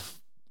effects of,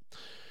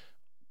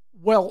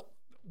 well,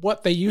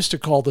 what they used to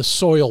call the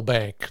soil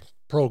bank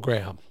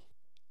program.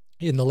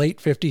 In the late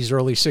 50s,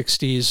 early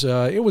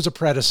 60s, it was a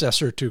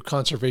predecessor to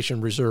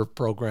Conservation Reserve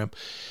Program,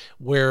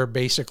 where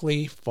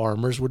basically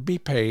farmers would be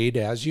paid,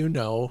 as you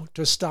know,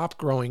 to stop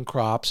growing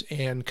crops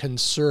and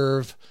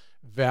conserve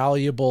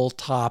valuable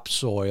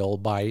topsoil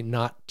by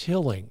not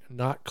tilling,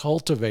 not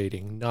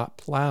cultivating, not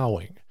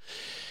plowing.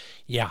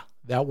 Yeah,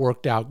 that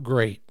worked out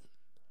great.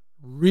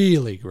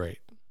 Really great.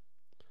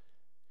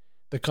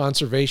 The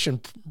Conservation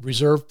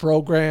Reserve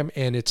Program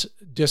and its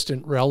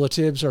distant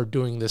relatives are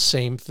doing the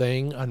same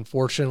thing.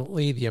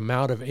 Unfortunately, the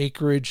amount of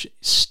acreage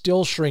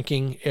still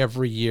shrinking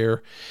every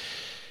year.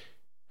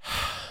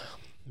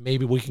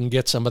 Maybe we can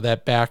get some of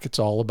that back. It's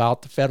all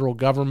about the federal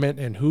government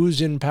and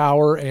who's in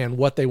power and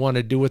what they want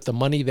to do with the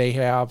money they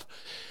have.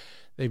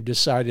 They've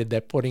decided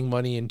that putting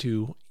money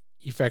into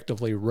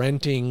effectively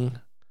renting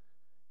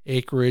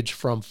acreage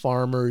from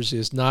farmers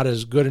is not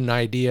as good an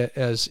idea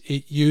as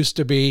it used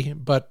to be.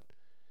 But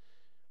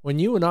when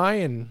you and I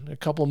and a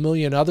couple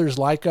million others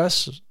like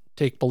us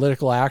take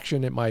political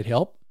action, it might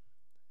help.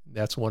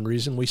 That's one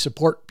reason we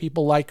support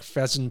people like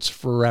Pheasants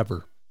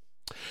Forever.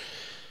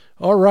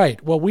 All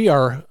right. Well, we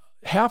are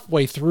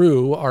halfway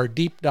through our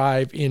deep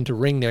dive into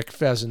ringneck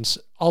pheasants.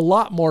 A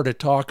lot more to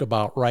talk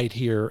about right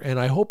here, and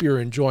I hope you're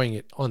enjoying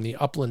it on the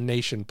Upland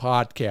Nation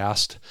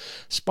podcast,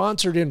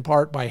 sponsored in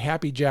part by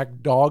Happy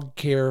Jack Dog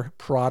Care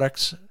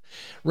Products,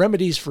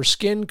 remedies for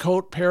skin,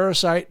 coat,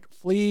 parasite,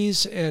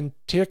 fleas, and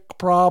tick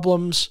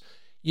problems.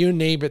 You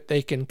name it,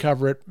 they can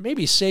cover it.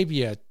 Maybe save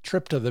you a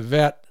trip to the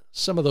vet,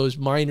 some of those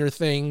minor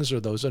things or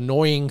those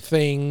annoying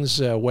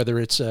things, whether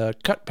it's a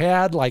cut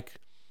pad like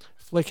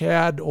Flick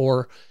had,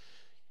 or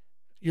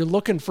you're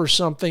looking for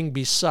something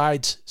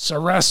besides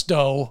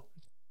Seresto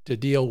to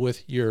deal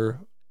with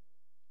your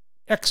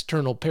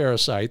external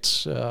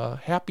parasites.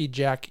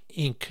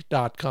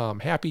 HappyJackInc.com,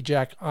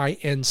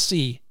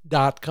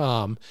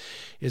 HappyJackInc.com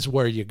is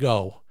where you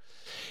go.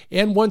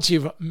 And once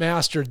you've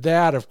mastered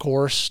that, of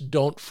course,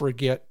 don't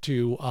forget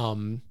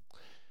to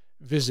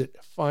visit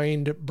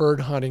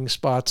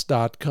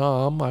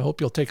findbirdhuntingspots.com. I hope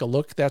you'll take a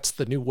look. That's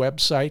the new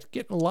website.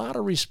 Getting a lot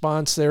of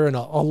response there and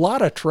a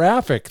lot of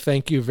traffic.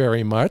 Thank you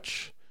very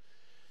much.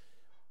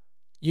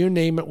 You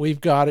name it,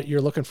 we've got it. You're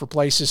looking for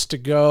places to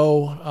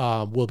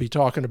go. We'll be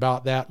talking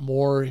about that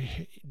more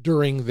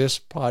during this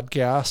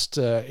podcast,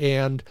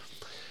 and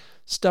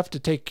stuff to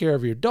take care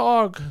of your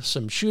dog,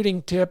 some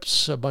shooting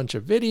tips, a bunch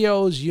of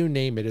videos, you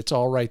name it. It's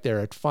all right there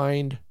at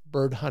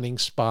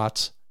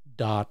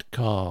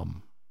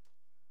findbirdhuntingspots.com.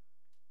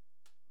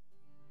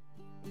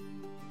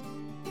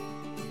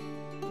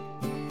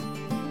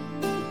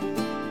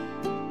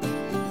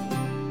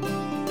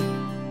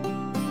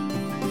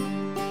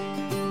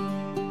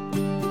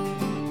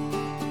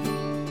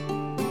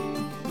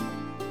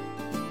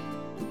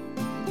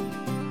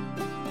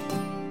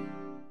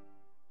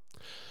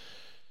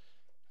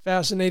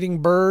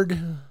 Fascinating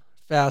bird,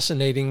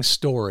 fascinating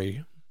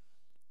story.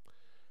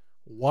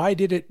 Why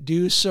did it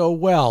do so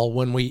well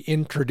when we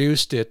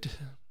introduced it?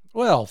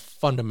 Well,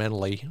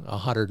 fundamentally,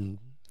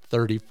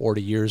 130,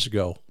 40 years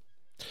ago.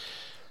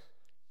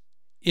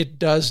 It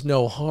does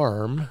no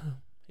harm.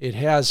 It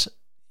has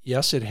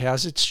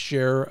its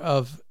share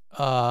of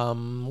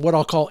what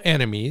I'll call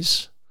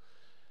enemies.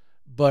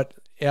 But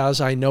as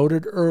I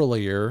noted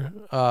earlier,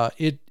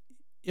 it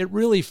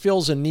really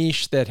fills a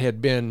niche that had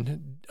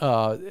been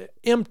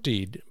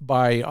emptied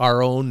by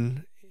our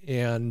own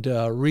and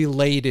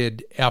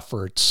related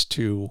efforts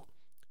to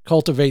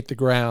cultivate the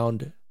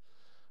ground,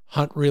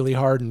 hunt really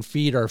hard, and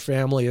feed our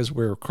family as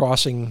we're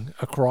crossing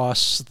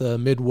across the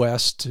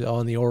Midwest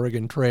on the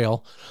Oregon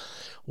Trail,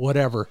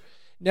 whatever.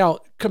 Now,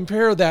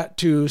 compare that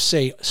to,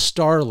 say,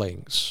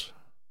 starlings,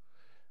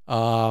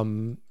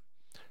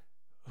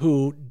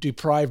 who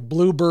deprive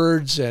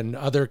bluebirds and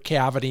other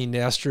cavity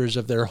nesters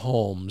of their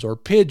homes, or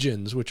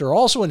pigeons, which are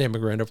also an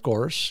immigrant, of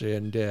course,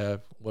 and,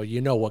 well, you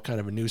know what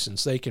kind of a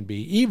nuisance they can be,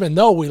 even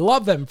though we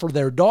love them for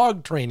their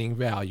dog training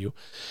value.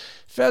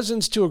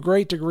 Pheasants, to a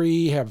great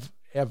degree, have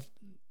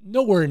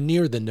nowhere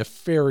near the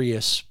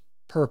nefarious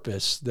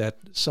purpose that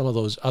some of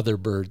those other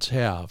birds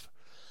have.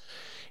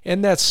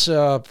 And that's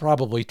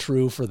probably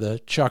true for the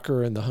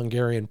chukar and the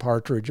Hungarian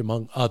partridge,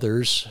 among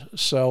others.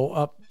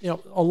 So,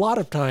 a lot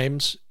of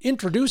times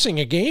introducing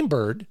a game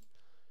bird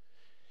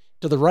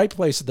to the right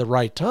place at the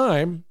right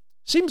time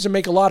seems to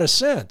make a lot of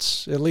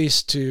sense, at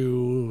least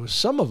to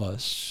some of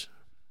us.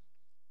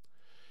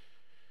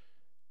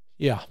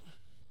 Yeah.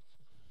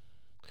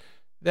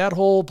 That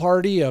whole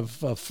party of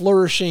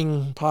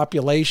flourishing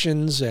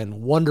populations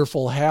and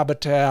wonderful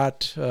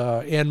habitat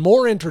and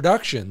more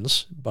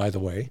introductions, by the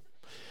way,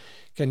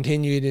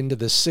 continued into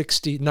the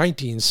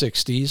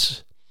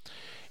 1960s,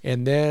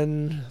 and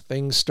then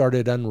things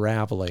started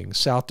unraveling.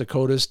 South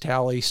Dakota's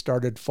tally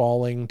started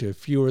falling to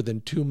fewer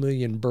than 2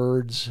 million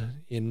birds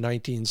in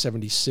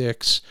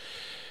 1976.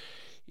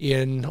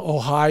 In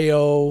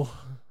Ohio,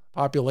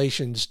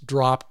 populations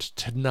dropped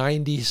to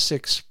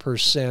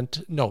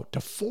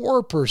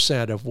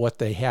 4% of what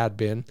they had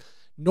been.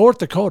 North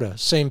Dakota,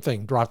 same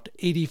thing, dropped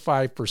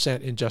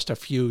 85% in just a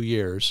few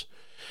years.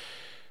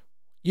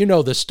 You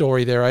know the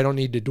story there. I don't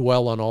need to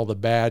dwell on all the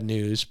bad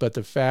news, but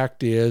the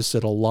fact is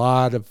that a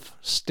lot of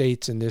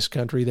states in this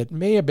country that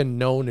may have been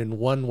known in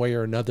one way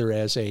or another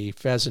as a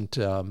pheasant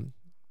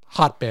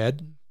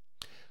hotbed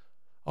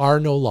are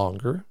no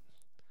longer.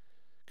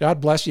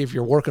 God bless you if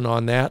you're working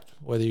on that,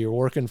 whether you're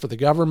working for the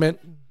government,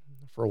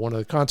 for one of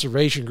the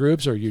conservation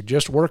groups, or you're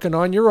just working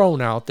on your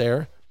own out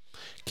there.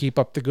 Keep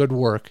up the good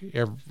work.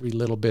 Every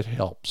little bit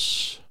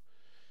helps.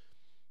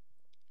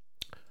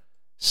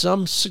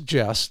 Some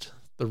suggest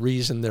the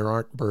reason there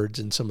aren't birds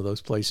in some of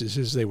those places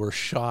is they were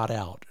shot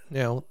out.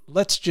 Now,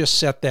 let's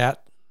just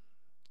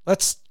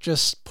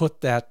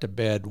put that to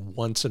bed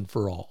once and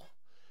for all.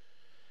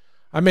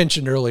 I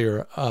mentioned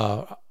earlier,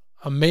 a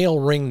male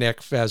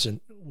ringneck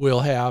pheasant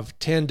will have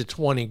 10 to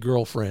 20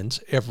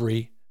 girlfriends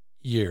every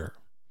year.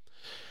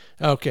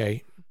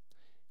 Okay,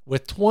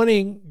 with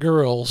 20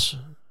 girls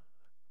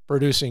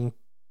producing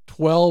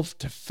 12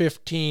 to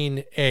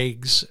 15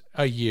 eggs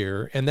a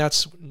year, and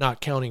that's not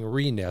counting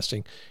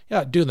re-nesting.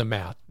 Yeah, do the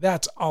math.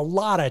 That's a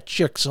lot of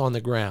chicks on the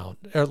ground,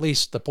 or at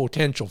least the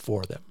potential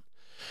for them.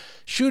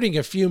 Shooting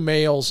a few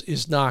males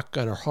is not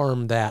going to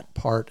harm that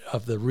part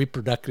of the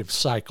reproductive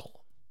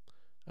cycle.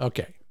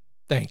 Okay,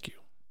 thank you.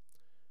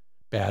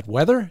 Bad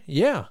weather?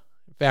 Yeah.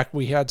 In fact,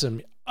 we had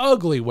some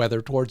ugly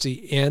weather towards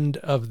the end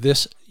of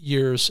this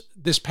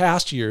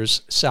past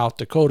year's South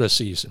Dakota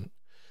season.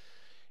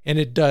 And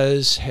it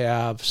does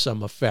have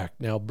some effect.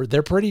 Now,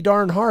 they're pretty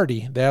darn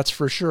hardy, that's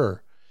for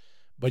sure.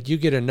 But you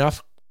get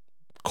enough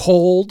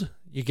cold,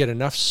 you get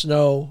enough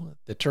snow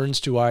that turns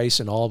to ice,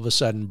 and all of a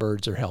sudden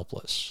birds are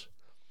helpless.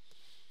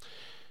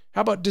 How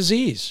about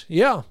disease?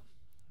 Yeah.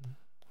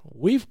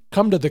 We've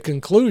come to the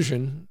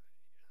conclusion,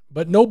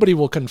 but nobody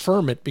will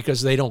confirm it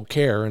because they don't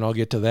care, and I'll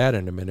get to that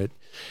in a minute.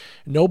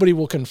 Nobody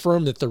will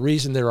confirm that the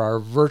reason there are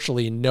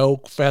virtually no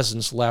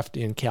pheasants left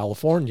in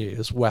California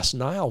is West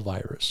Nile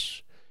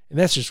virus. And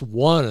that's just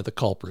one of the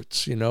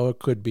culprits. It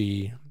could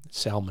be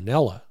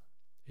salmonella.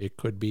 It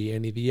could be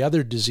any of the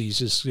other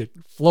diseases that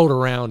float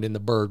around in the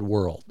bird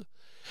world.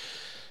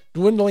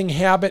 Dwindling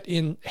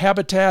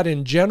habitat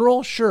in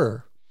general?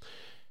 Sure.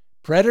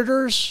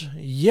 Predators?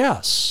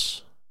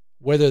 Yes.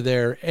 Whether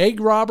they're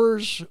egg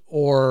robbers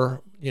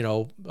or,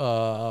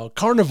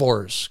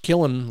 carnivores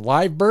killing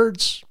live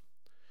birds,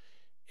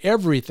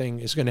 everything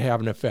is going to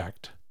have an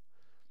effect.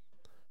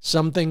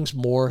 Some things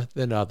more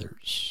than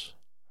others.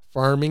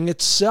 Farming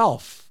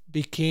itself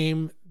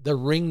became the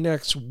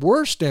ringneck's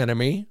worst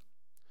enemy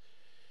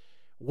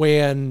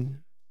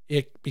when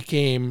it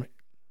became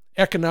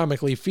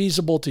economically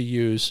feasible to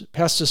use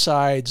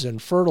pesticides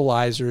and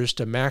fertilizers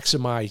to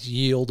maximize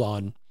yield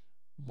on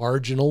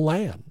marginal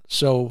land.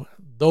 So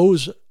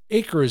those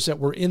acres that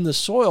were in the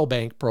soil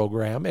bank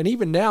program, and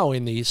even now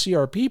in the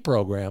CRP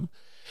program,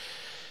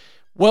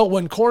 well,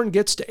 when corn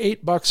gets to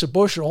 $8 a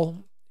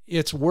bushel,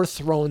 it's worth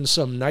throwing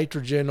some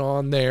nitrogen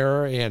on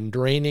there and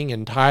draining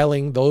and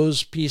tiling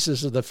those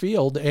pieces of the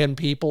field, and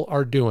people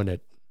are doing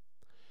it.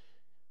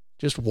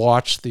 Just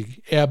watch the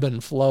ebb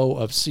and flow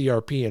of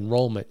CRP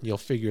enrollment, and you'll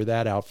figure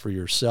that out for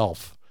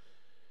yourself.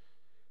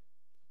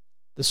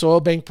 The soil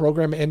bank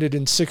program ended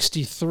in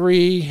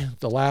 1963.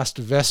 The last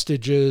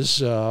vestiges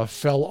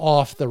fell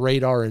off the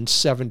radar in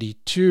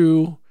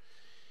 1972,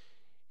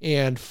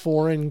 and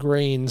foreign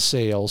grain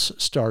sales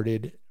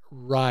started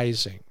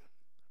rising.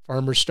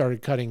 Farmers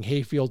started cutting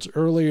hayfields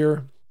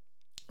earlier.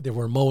 They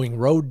were mowing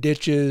road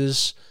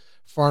ditches,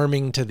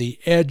 farming to the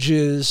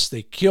edges.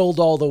 They killed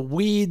all the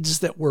weeds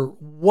that were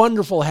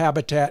wonderful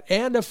habitat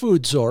and a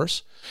food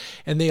source,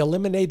 and they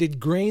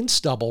eliminated grain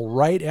stubble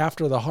right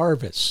after the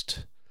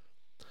harvest.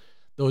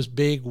 Those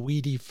big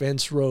weedy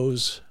fence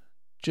rows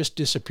just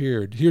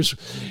disappeared. Here's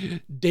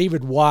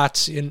David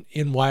Watts in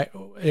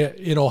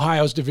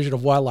Ohio's Division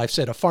of Wildlife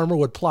said a farmer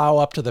would plow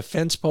up to the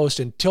fence post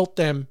and tilt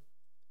them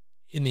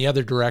in the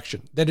other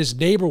direction. Then his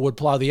neighbor would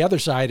plow the other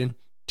side and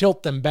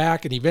tilt them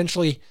back, and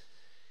eventually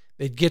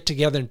they'd get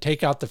together and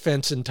take out the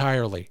fence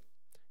entirely.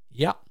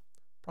 Yeah,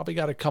 Probably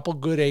got a couple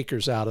good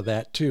acres out of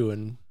that too,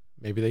 and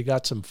maybe they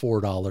got some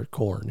 $4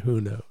 corn.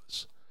 Who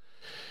knows?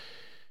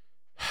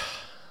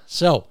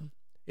 So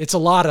it's a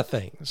lot of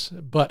things,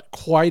 but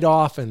quite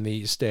often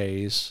these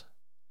days,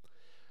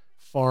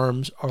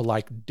 farms are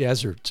like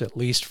deserts, at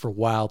least for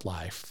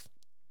wildlife.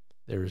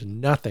 There's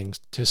nothing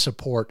to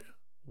support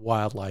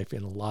wildlife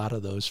in a lot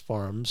of those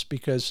farms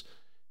because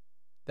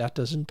that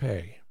doesn't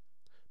pay.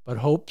 But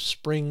hope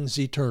springs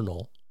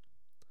eternal.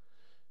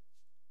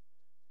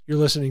 You're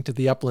listening to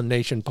the Upland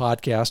Nation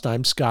podcast.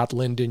 I'm Scott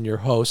Linden, your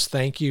host.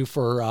 Thank you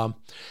for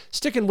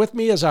sticking with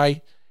me as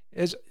I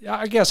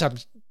guess I'm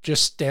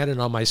just standing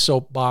on my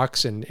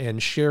soapbox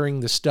and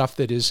sharing the stuff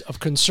that is of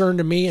concern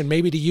to me and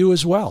maybe to you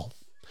as well.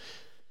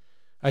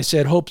 I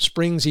said hope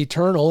springs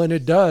eternal, and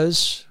it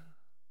does.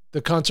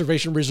 The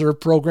Conservation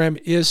Reserve Program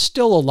is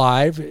still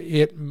alive.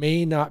 It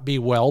may not be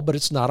well, but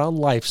it's not on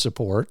life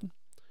support.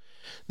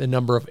 The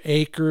number of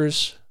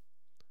acres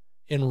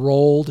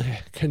enrolled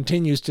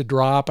continues to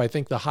drop. I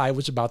think the high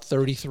was about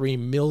 33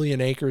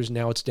 million acres.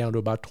 Now it's down to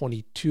about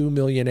 22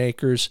 million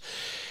acres.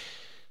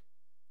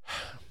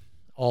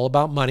 All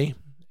about money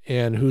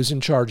and who's in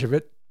charge of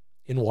it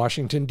in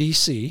Washington,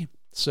 D.C.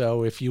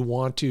 So if you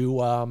want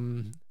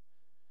to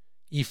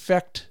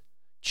effect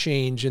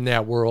change in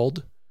that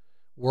world,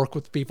 work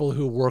with people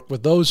who work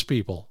with those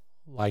people,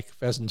 like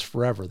Pheasants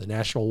Forever, the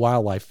National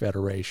Wildlife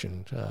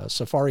Federation,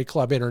 Safari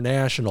Club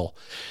International,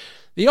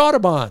 the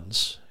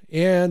Audubons,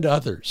 and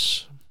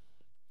others.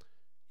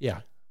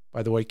 Yeah,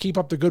 by the way, keep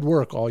up the good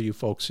work, all you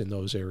folks in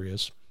those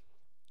areas.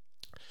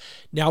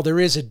 Now, there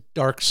is a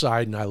dark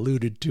side, and I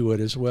alluded to it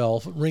as well.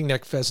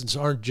 Ringneck pheasants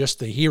aren't just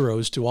the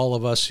heroes to all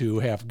of us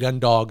who have gun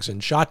dogs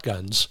and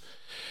shotguns.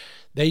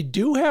 They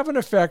do have an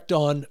effect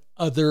on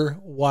other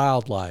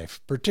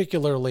wildlife,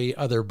 particularly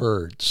other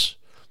birds.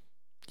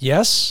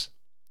 Yes,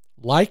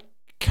 like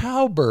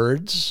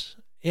cowbirds,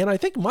 and I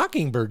think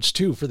mockingbirds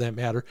too, for that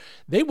matter,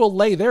 they will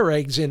lay their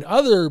eggs in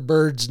other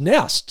birds'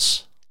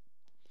 nests.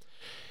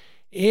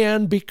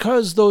 And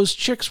because those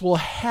chicks will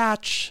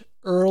hatch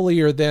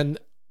earlier than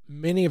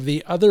many of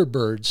the other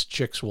birds'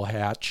 chicks will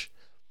hatch,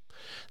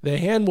 the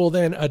hen will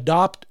then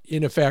adopt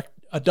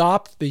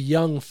the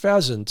young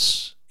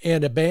pheasants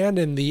and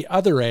abandon the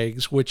other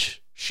eggs,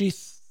 which she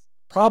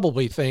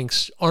probably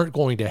thinks aren't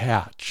going to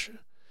hatch.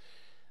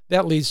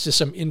 That leads to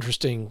some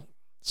interesting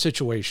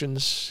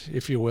situations,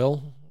 if you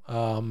will,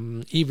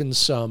 even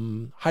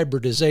some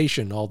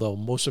hybridization, although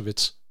most of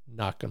it's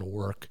not going to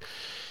work.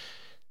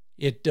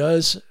 It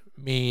does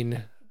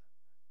mean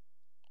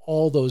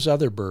all those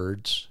other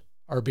birds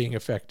are being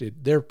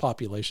affected. Their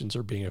populations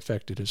are being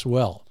affected as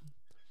well.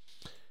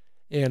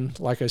 And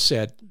like I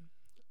said,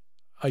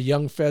 a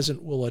young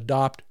pheasant will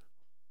adopt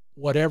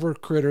whatever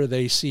critter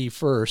they see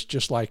first,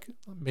 just like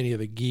many of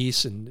the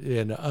geese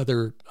and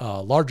other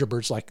larger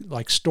birds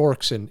like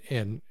storks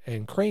and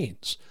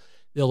cranes.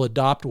 They'll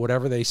adopt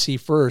whatever they see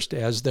first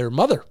as their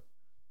mother.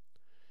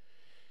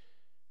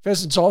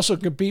 Pheasants also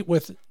compete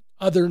with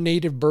other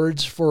native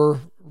birds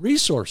for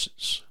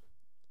resources.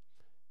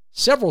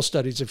 Several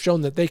studies have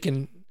shown that they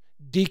can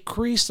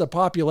decrease the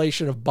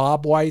population of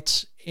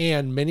bobwhites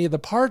and many of the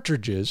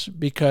partridges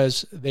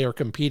because they are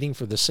competing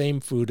for the same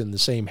food in the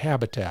same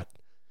habitat.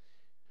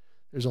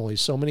 There's only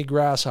so many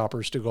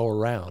grasshoppers to go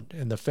around,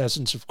 and the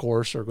pheasants, of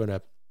course, are going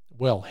to,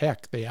 well,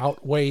 heck, they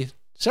outweigh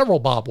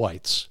several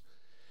bobwhites.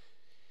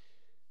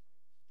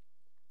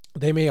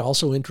 They may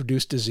also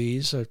introduce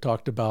disease. I've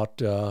talked about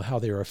how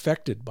they are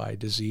affected by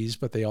disease,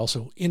 but they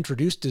also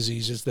introduce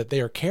diseases that they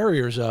are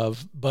carriers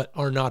of but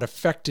are not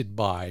affected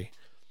by.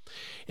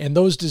 And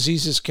those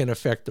diseases can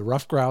affect the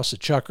ruffed grouse, the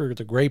chukar,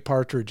 the gray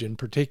partridge in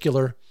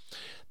particular.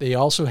 They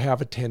also have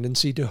a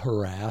tendency to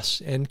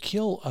harass and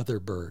kill other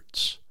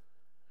birds.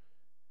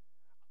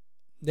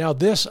 Now,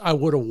 this I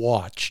would have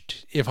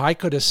watched. If I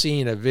could have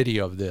seen a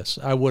video of this,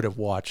 I would have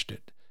watched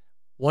it.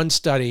 One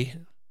study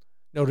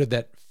noted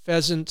that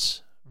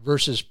pheasants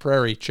versus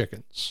prairie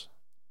chickens.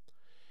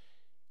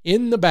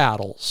 In the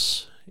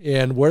battles,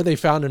 and where they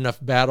found enough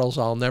battles,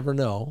 I'll never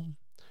know,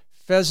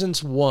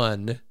 pheasants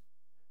won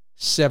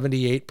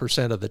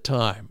 78% of the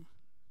time.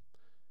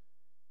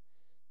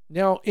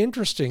 Now,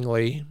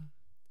 interestingly,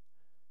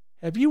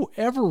 have you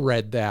ever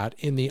read that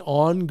in the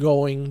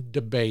ongoing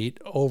debate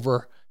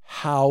over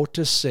how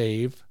to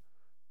save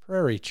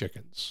prairie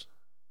chickens?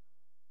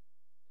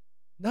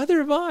 Neither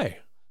have I.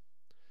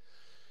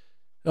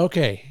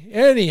 Okay,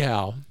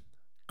 anyhow,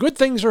 good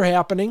things are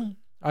happening.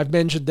 I've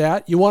mentioned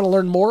that. You want to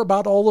learn more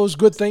about all those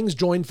good things?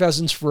 Join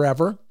Pheasants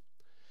Forever.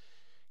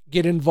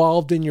 Get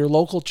involved in your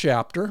local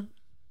chapter.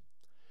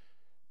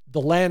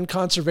 The Land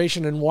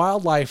Conservation and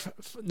Wildlife,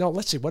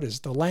 what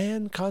is the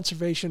Land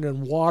Conservation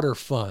and Water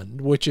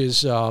Fund, which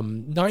is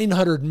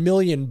 $900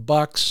 million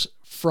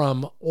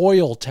from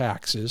oil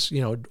taxes,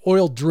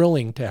 oil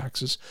drilling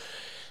taxes.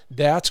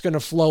 That's going to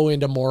flow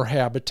into more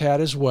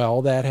habitat as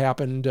well. That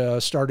happened,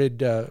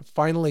 started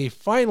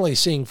finally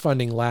seeing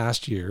funding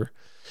last year.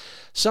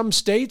 Some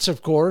states,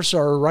 of course,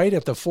 are right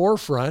at the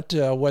forefront,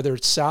 whether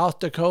it's South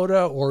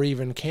Dakota or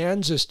even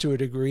Kansas to a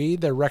degree.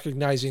 They're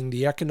recognizing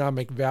the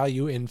economic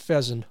value in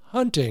pheasant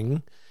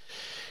hunting.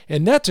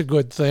 And that's a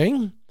good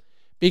thing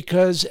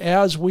because,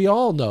 as we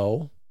all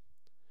know,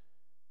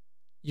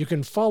 you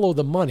can follow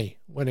the money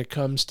when it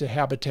comes to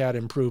habitat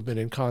improvement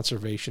and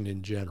conservation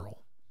in general.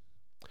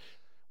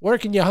 Where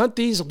can you hunt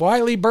these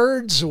wily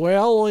birds?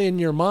 Well, in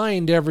your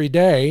mind every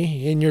day,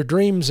 in your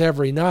dreams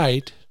every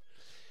night,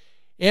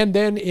 and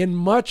then in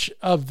much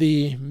of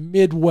the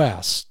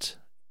Midwest.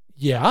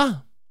 Yeah,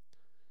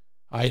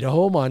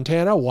 Idaho,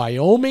 Montana,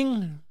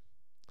 Wyoming,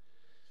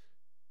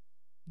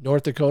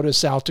 North Dakota,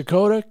 South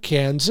Dakota,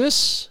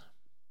 Kansas,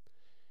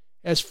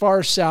 as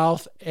far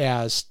south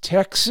as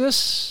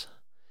Texas,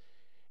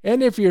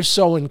 and if you're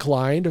so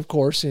inclined, of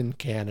course, in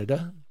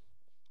Canada,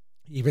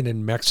 even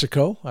in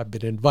Mexico. I've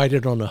been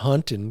invited on a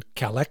hunt in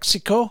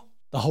Calexico,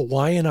 the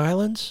Hawaiian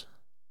Islands,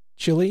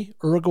 Chile,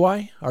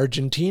 Uruguay,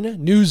 Argentina,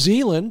 New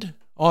Zealand,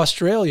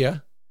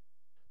 Australia.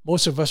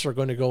 Most of us are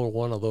going to go to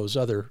one of those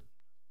other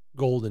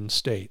golden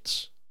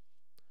states.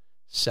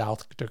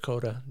 South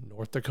Dakota,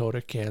 North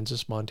Dakota,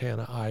 Kansas,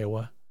 Montana,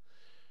 Iowa.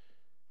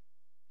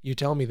 You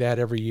tell me that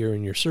every year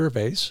in your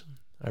surveys.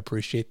 I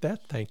appreciate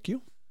that. Thank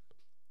you.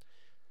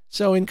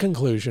 So in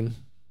conclusion,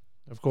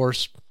 of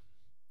course,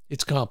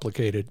 it's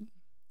complicated.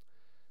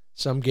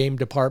 Some game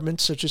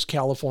departments, such as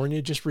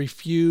California, just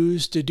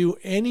refuse to do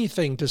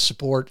anything to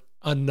support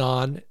a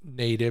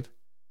non-native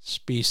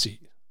species.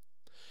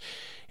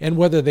 And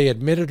whether they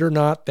admit it or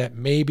not, that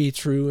may be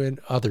true in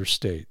other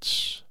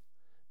states.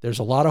 There's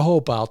a lot of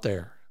hope out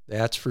there,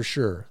 that's for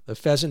sure. The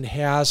pheasant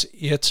has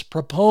its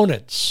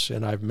proponents,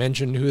 and I've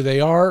mentioned who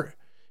they are,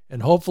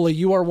 and hopefully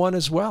you are one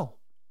as well.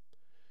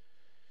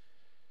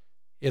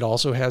 It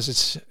also has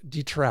its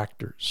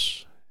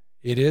detractors.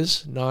 It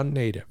is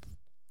non-native.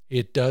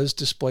 It does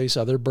displace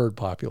other bird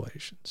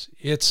populations.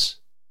 It's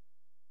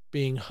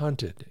being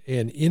hunted.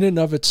 And in and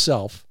of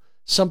itself,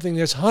 something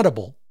that's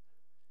huntable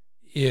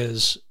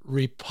is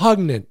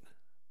repugnant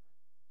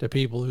to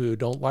people who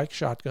don't like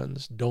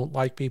shotguns, don't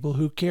like people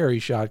who carry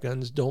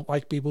shotguns, don't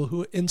like people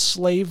who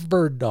enslave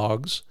bird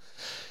dogs,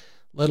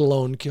 let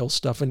alone kill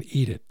stuff and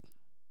eat it.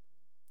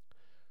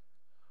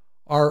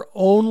 Our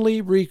only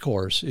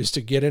recourse is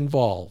to get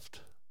involved.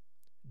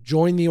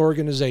 Join the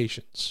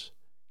organizations.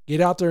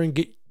 Get out there and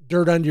get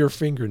dirt under your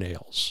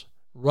fingernails.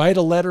 Write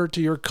a letter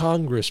to your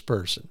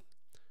congressperson.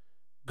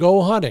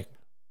 Go hunting.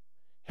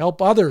 Help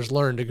others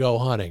learn to go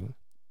hunting.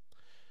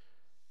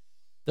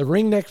 The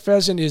ringneck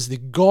pheasant is the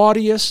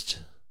gaudiest,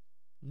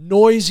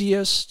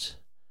 noisiest,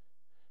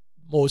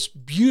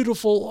 most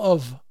beautiful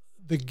of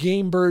the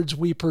game birds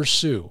we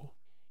pursue.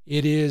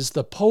 It is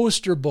the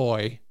poster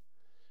boy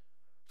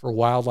for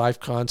wildlife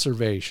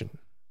conservation.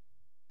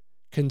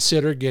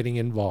 Consider getting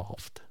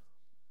involved.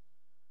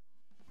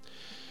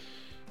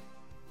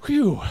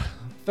 Whew,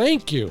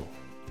 thank you.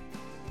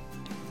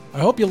 I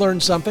hope you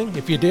learned something.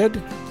 If you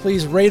did,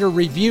 please rate or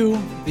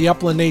review the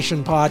Upland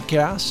Nation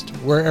podcast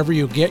wherever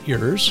you get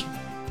yours.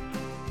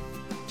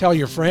 Tell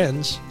your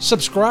friends.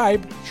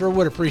 Subscribe. Sure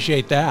would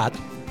appreciate that.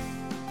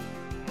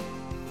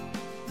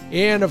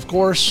 And of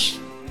course,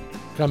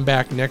 come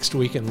back next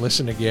week and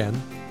listen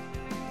again.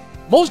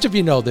 Most of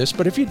you know this,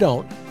 but if you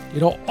don't,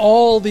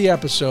 all the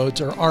episodes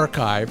are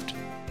archived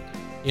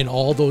in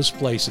all those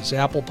places.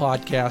 Apple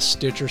Podcasts,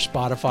 Stitcher,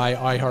 Spotify,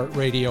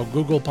 iHeartRadio,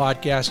 Google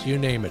Podcasts, you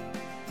name it.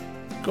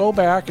 Go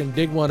back and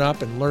dig one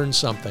up and learn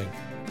something.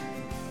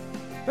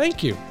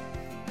 Thank you.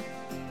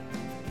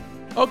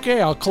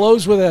 Okay, I'll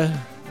close with a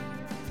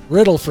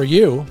riddle for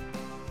you.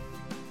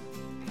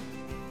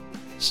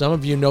 Some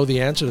of you know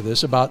the answer to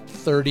this. About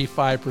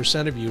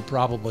 35% of you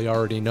probably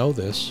already know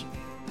this.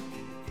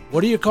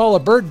 What do you call a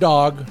bird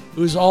dog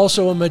who's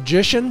also a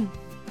magician?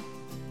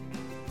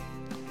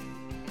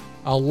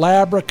 A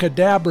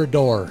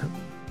labracadabrador.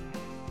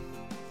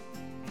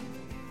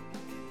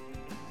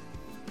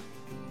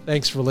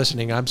 Thanks for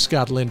listening. I'm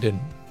Scott Linden.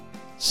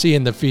 See you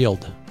in the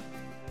field.